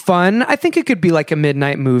fun. I think it could be like a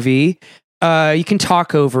midnight movie. You can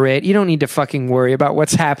talk over it. You don't need to fucking worry about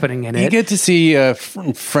what's happening in it. You get to see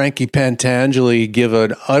Frankie Pantangeli give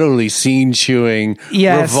an utterly scene-chewing,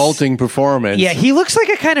 revolting performance. Yeah, he looks like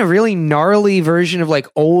a kind of really gnarly version of like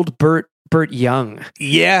old Burt Young.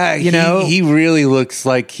 Yeah, he really looks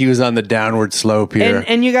like he was on the downward slope here.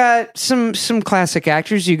 And you got some classic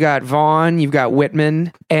actors. You got Vaughn, you've got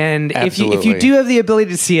Whitman, and if you do have the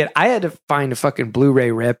ability to see it, I had to find a fucking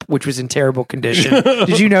Blu-ray rip, which was in terrible condition.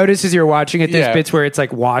 Did you notice as you're watching it, there's bits where it's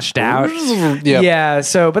like washed out? Yep. Yeah.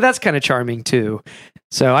 So, but that's kind of charming too.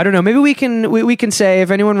 So I don't know. Maybe we can say,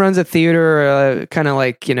 if anyone runs a theater, kind of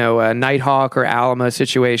like, you know, a Nighthawk or Alamo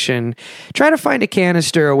situation, try to find a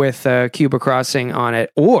canister with Cuba Crossing on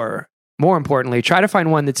it, or more importantly, try to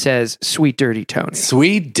find one that says "Sweet Dirty Tony."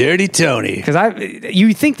 Sweet Dirty Tony. Because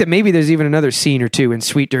you think that maybe there's even another scene or two in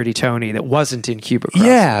Sweet Dirty Tony that wasn't in Cuba Crossing.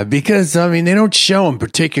 Yeah, because I mean, they don't show him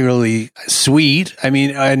particularly sweet. I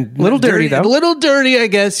mean, and little dirty though. A little dirty, I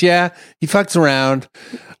guess. Yeah, he fucks around.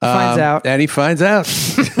 Finds out. And he finds out.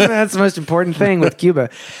 That's the most important thing with Cuba.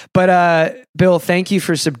 But Bill, thank you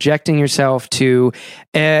for subjecting yourself to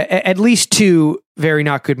at least 2 very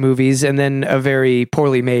not good movies, and then a very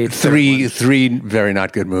poorly made three very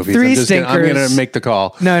not good movies. 3 stinkers. I'm going to make the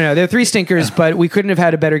call. No, they're 3 stinkers, but we couldn't have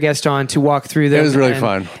had a better guest on to walk through them. It was really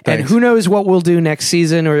fun. Thanks. And who knows what we'll do next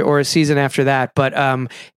season or a season after that. But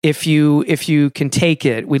if you can take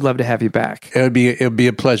it, we'd love to have you back. It would be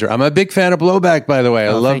a pleasure. I'm a big fan of Blowback, by the way.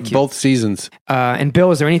 I love both seasons. And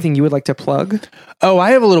Bill, is there anything you would like to plug? Oh,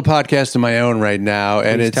 I have a little podcast of my own right now,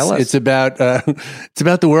 and it's about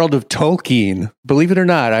the world of Tolkien. Believe it or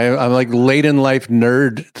not, I'm like late in life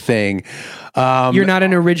nerd thing. You're not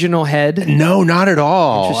an original head? No, not at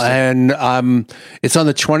all. And it's on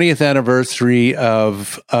the 20th anniversary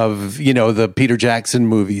of the Peter Jackson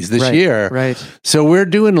movies this year. Right. So we're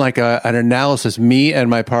doing like an analysis. Me and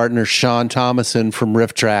my partner Sean Thomason from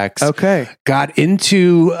Riff Tracks got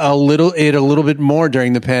into a little bit more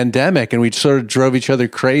during the pandemic, and we sort of drove each other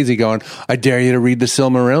crazy going, I dare you to read the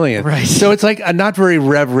Silmarillion. Right. So it's like a not very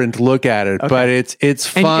reverent look at it, but it's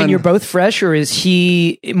fun. And you're both fresh, or is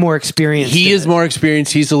he more experienced? He is more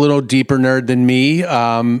experienced. He's a little deeper nerd than me.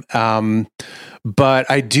 But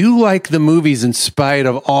I do like the movies in spite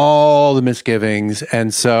of all the misgivings.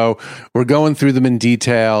 And so we're going through them in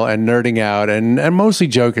detail and nerding out and mostly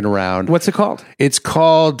joking around. What's it called? It's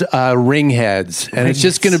called Ringheads. And it's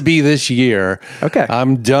just going to be this year. Okay.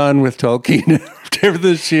 I'm done with Tolkien after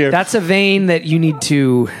this year. That's a vein that you need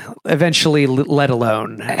to eventually let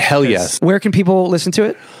alone. Hell yes. Where can people listen to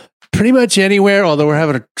it? Pretty much anywhere, although we're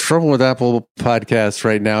having trouble with Apple Podcasts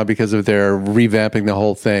right now because of their revamping the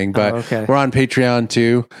whole thing. But we're on Patreon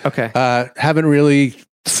too. Okay. Haven't really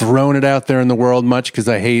thrown it out there in the world much because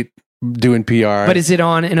I hate doing PR. But is it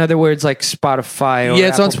on, in other words, like Spotify? Or yeah,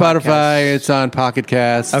 it's Apple on Spotify. Podcasts? It's on Pocket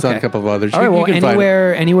Casts. It's on a couple of others. All right, well, can find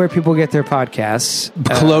anywhere people get their podcasts.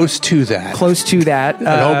 Close to that. And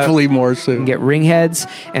hopefully more soon. You can get Ringheads.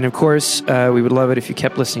 And of course, we would love it if you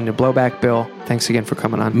kept listening to Blowback Bill. Thanks again for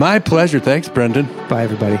coming on. My pleasure. Thanks, Brendan. Bye,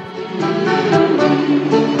 everybody.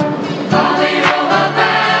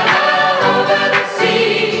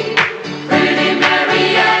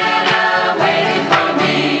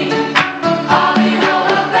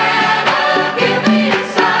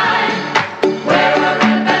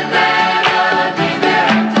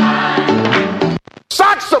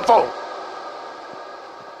 Saxophone!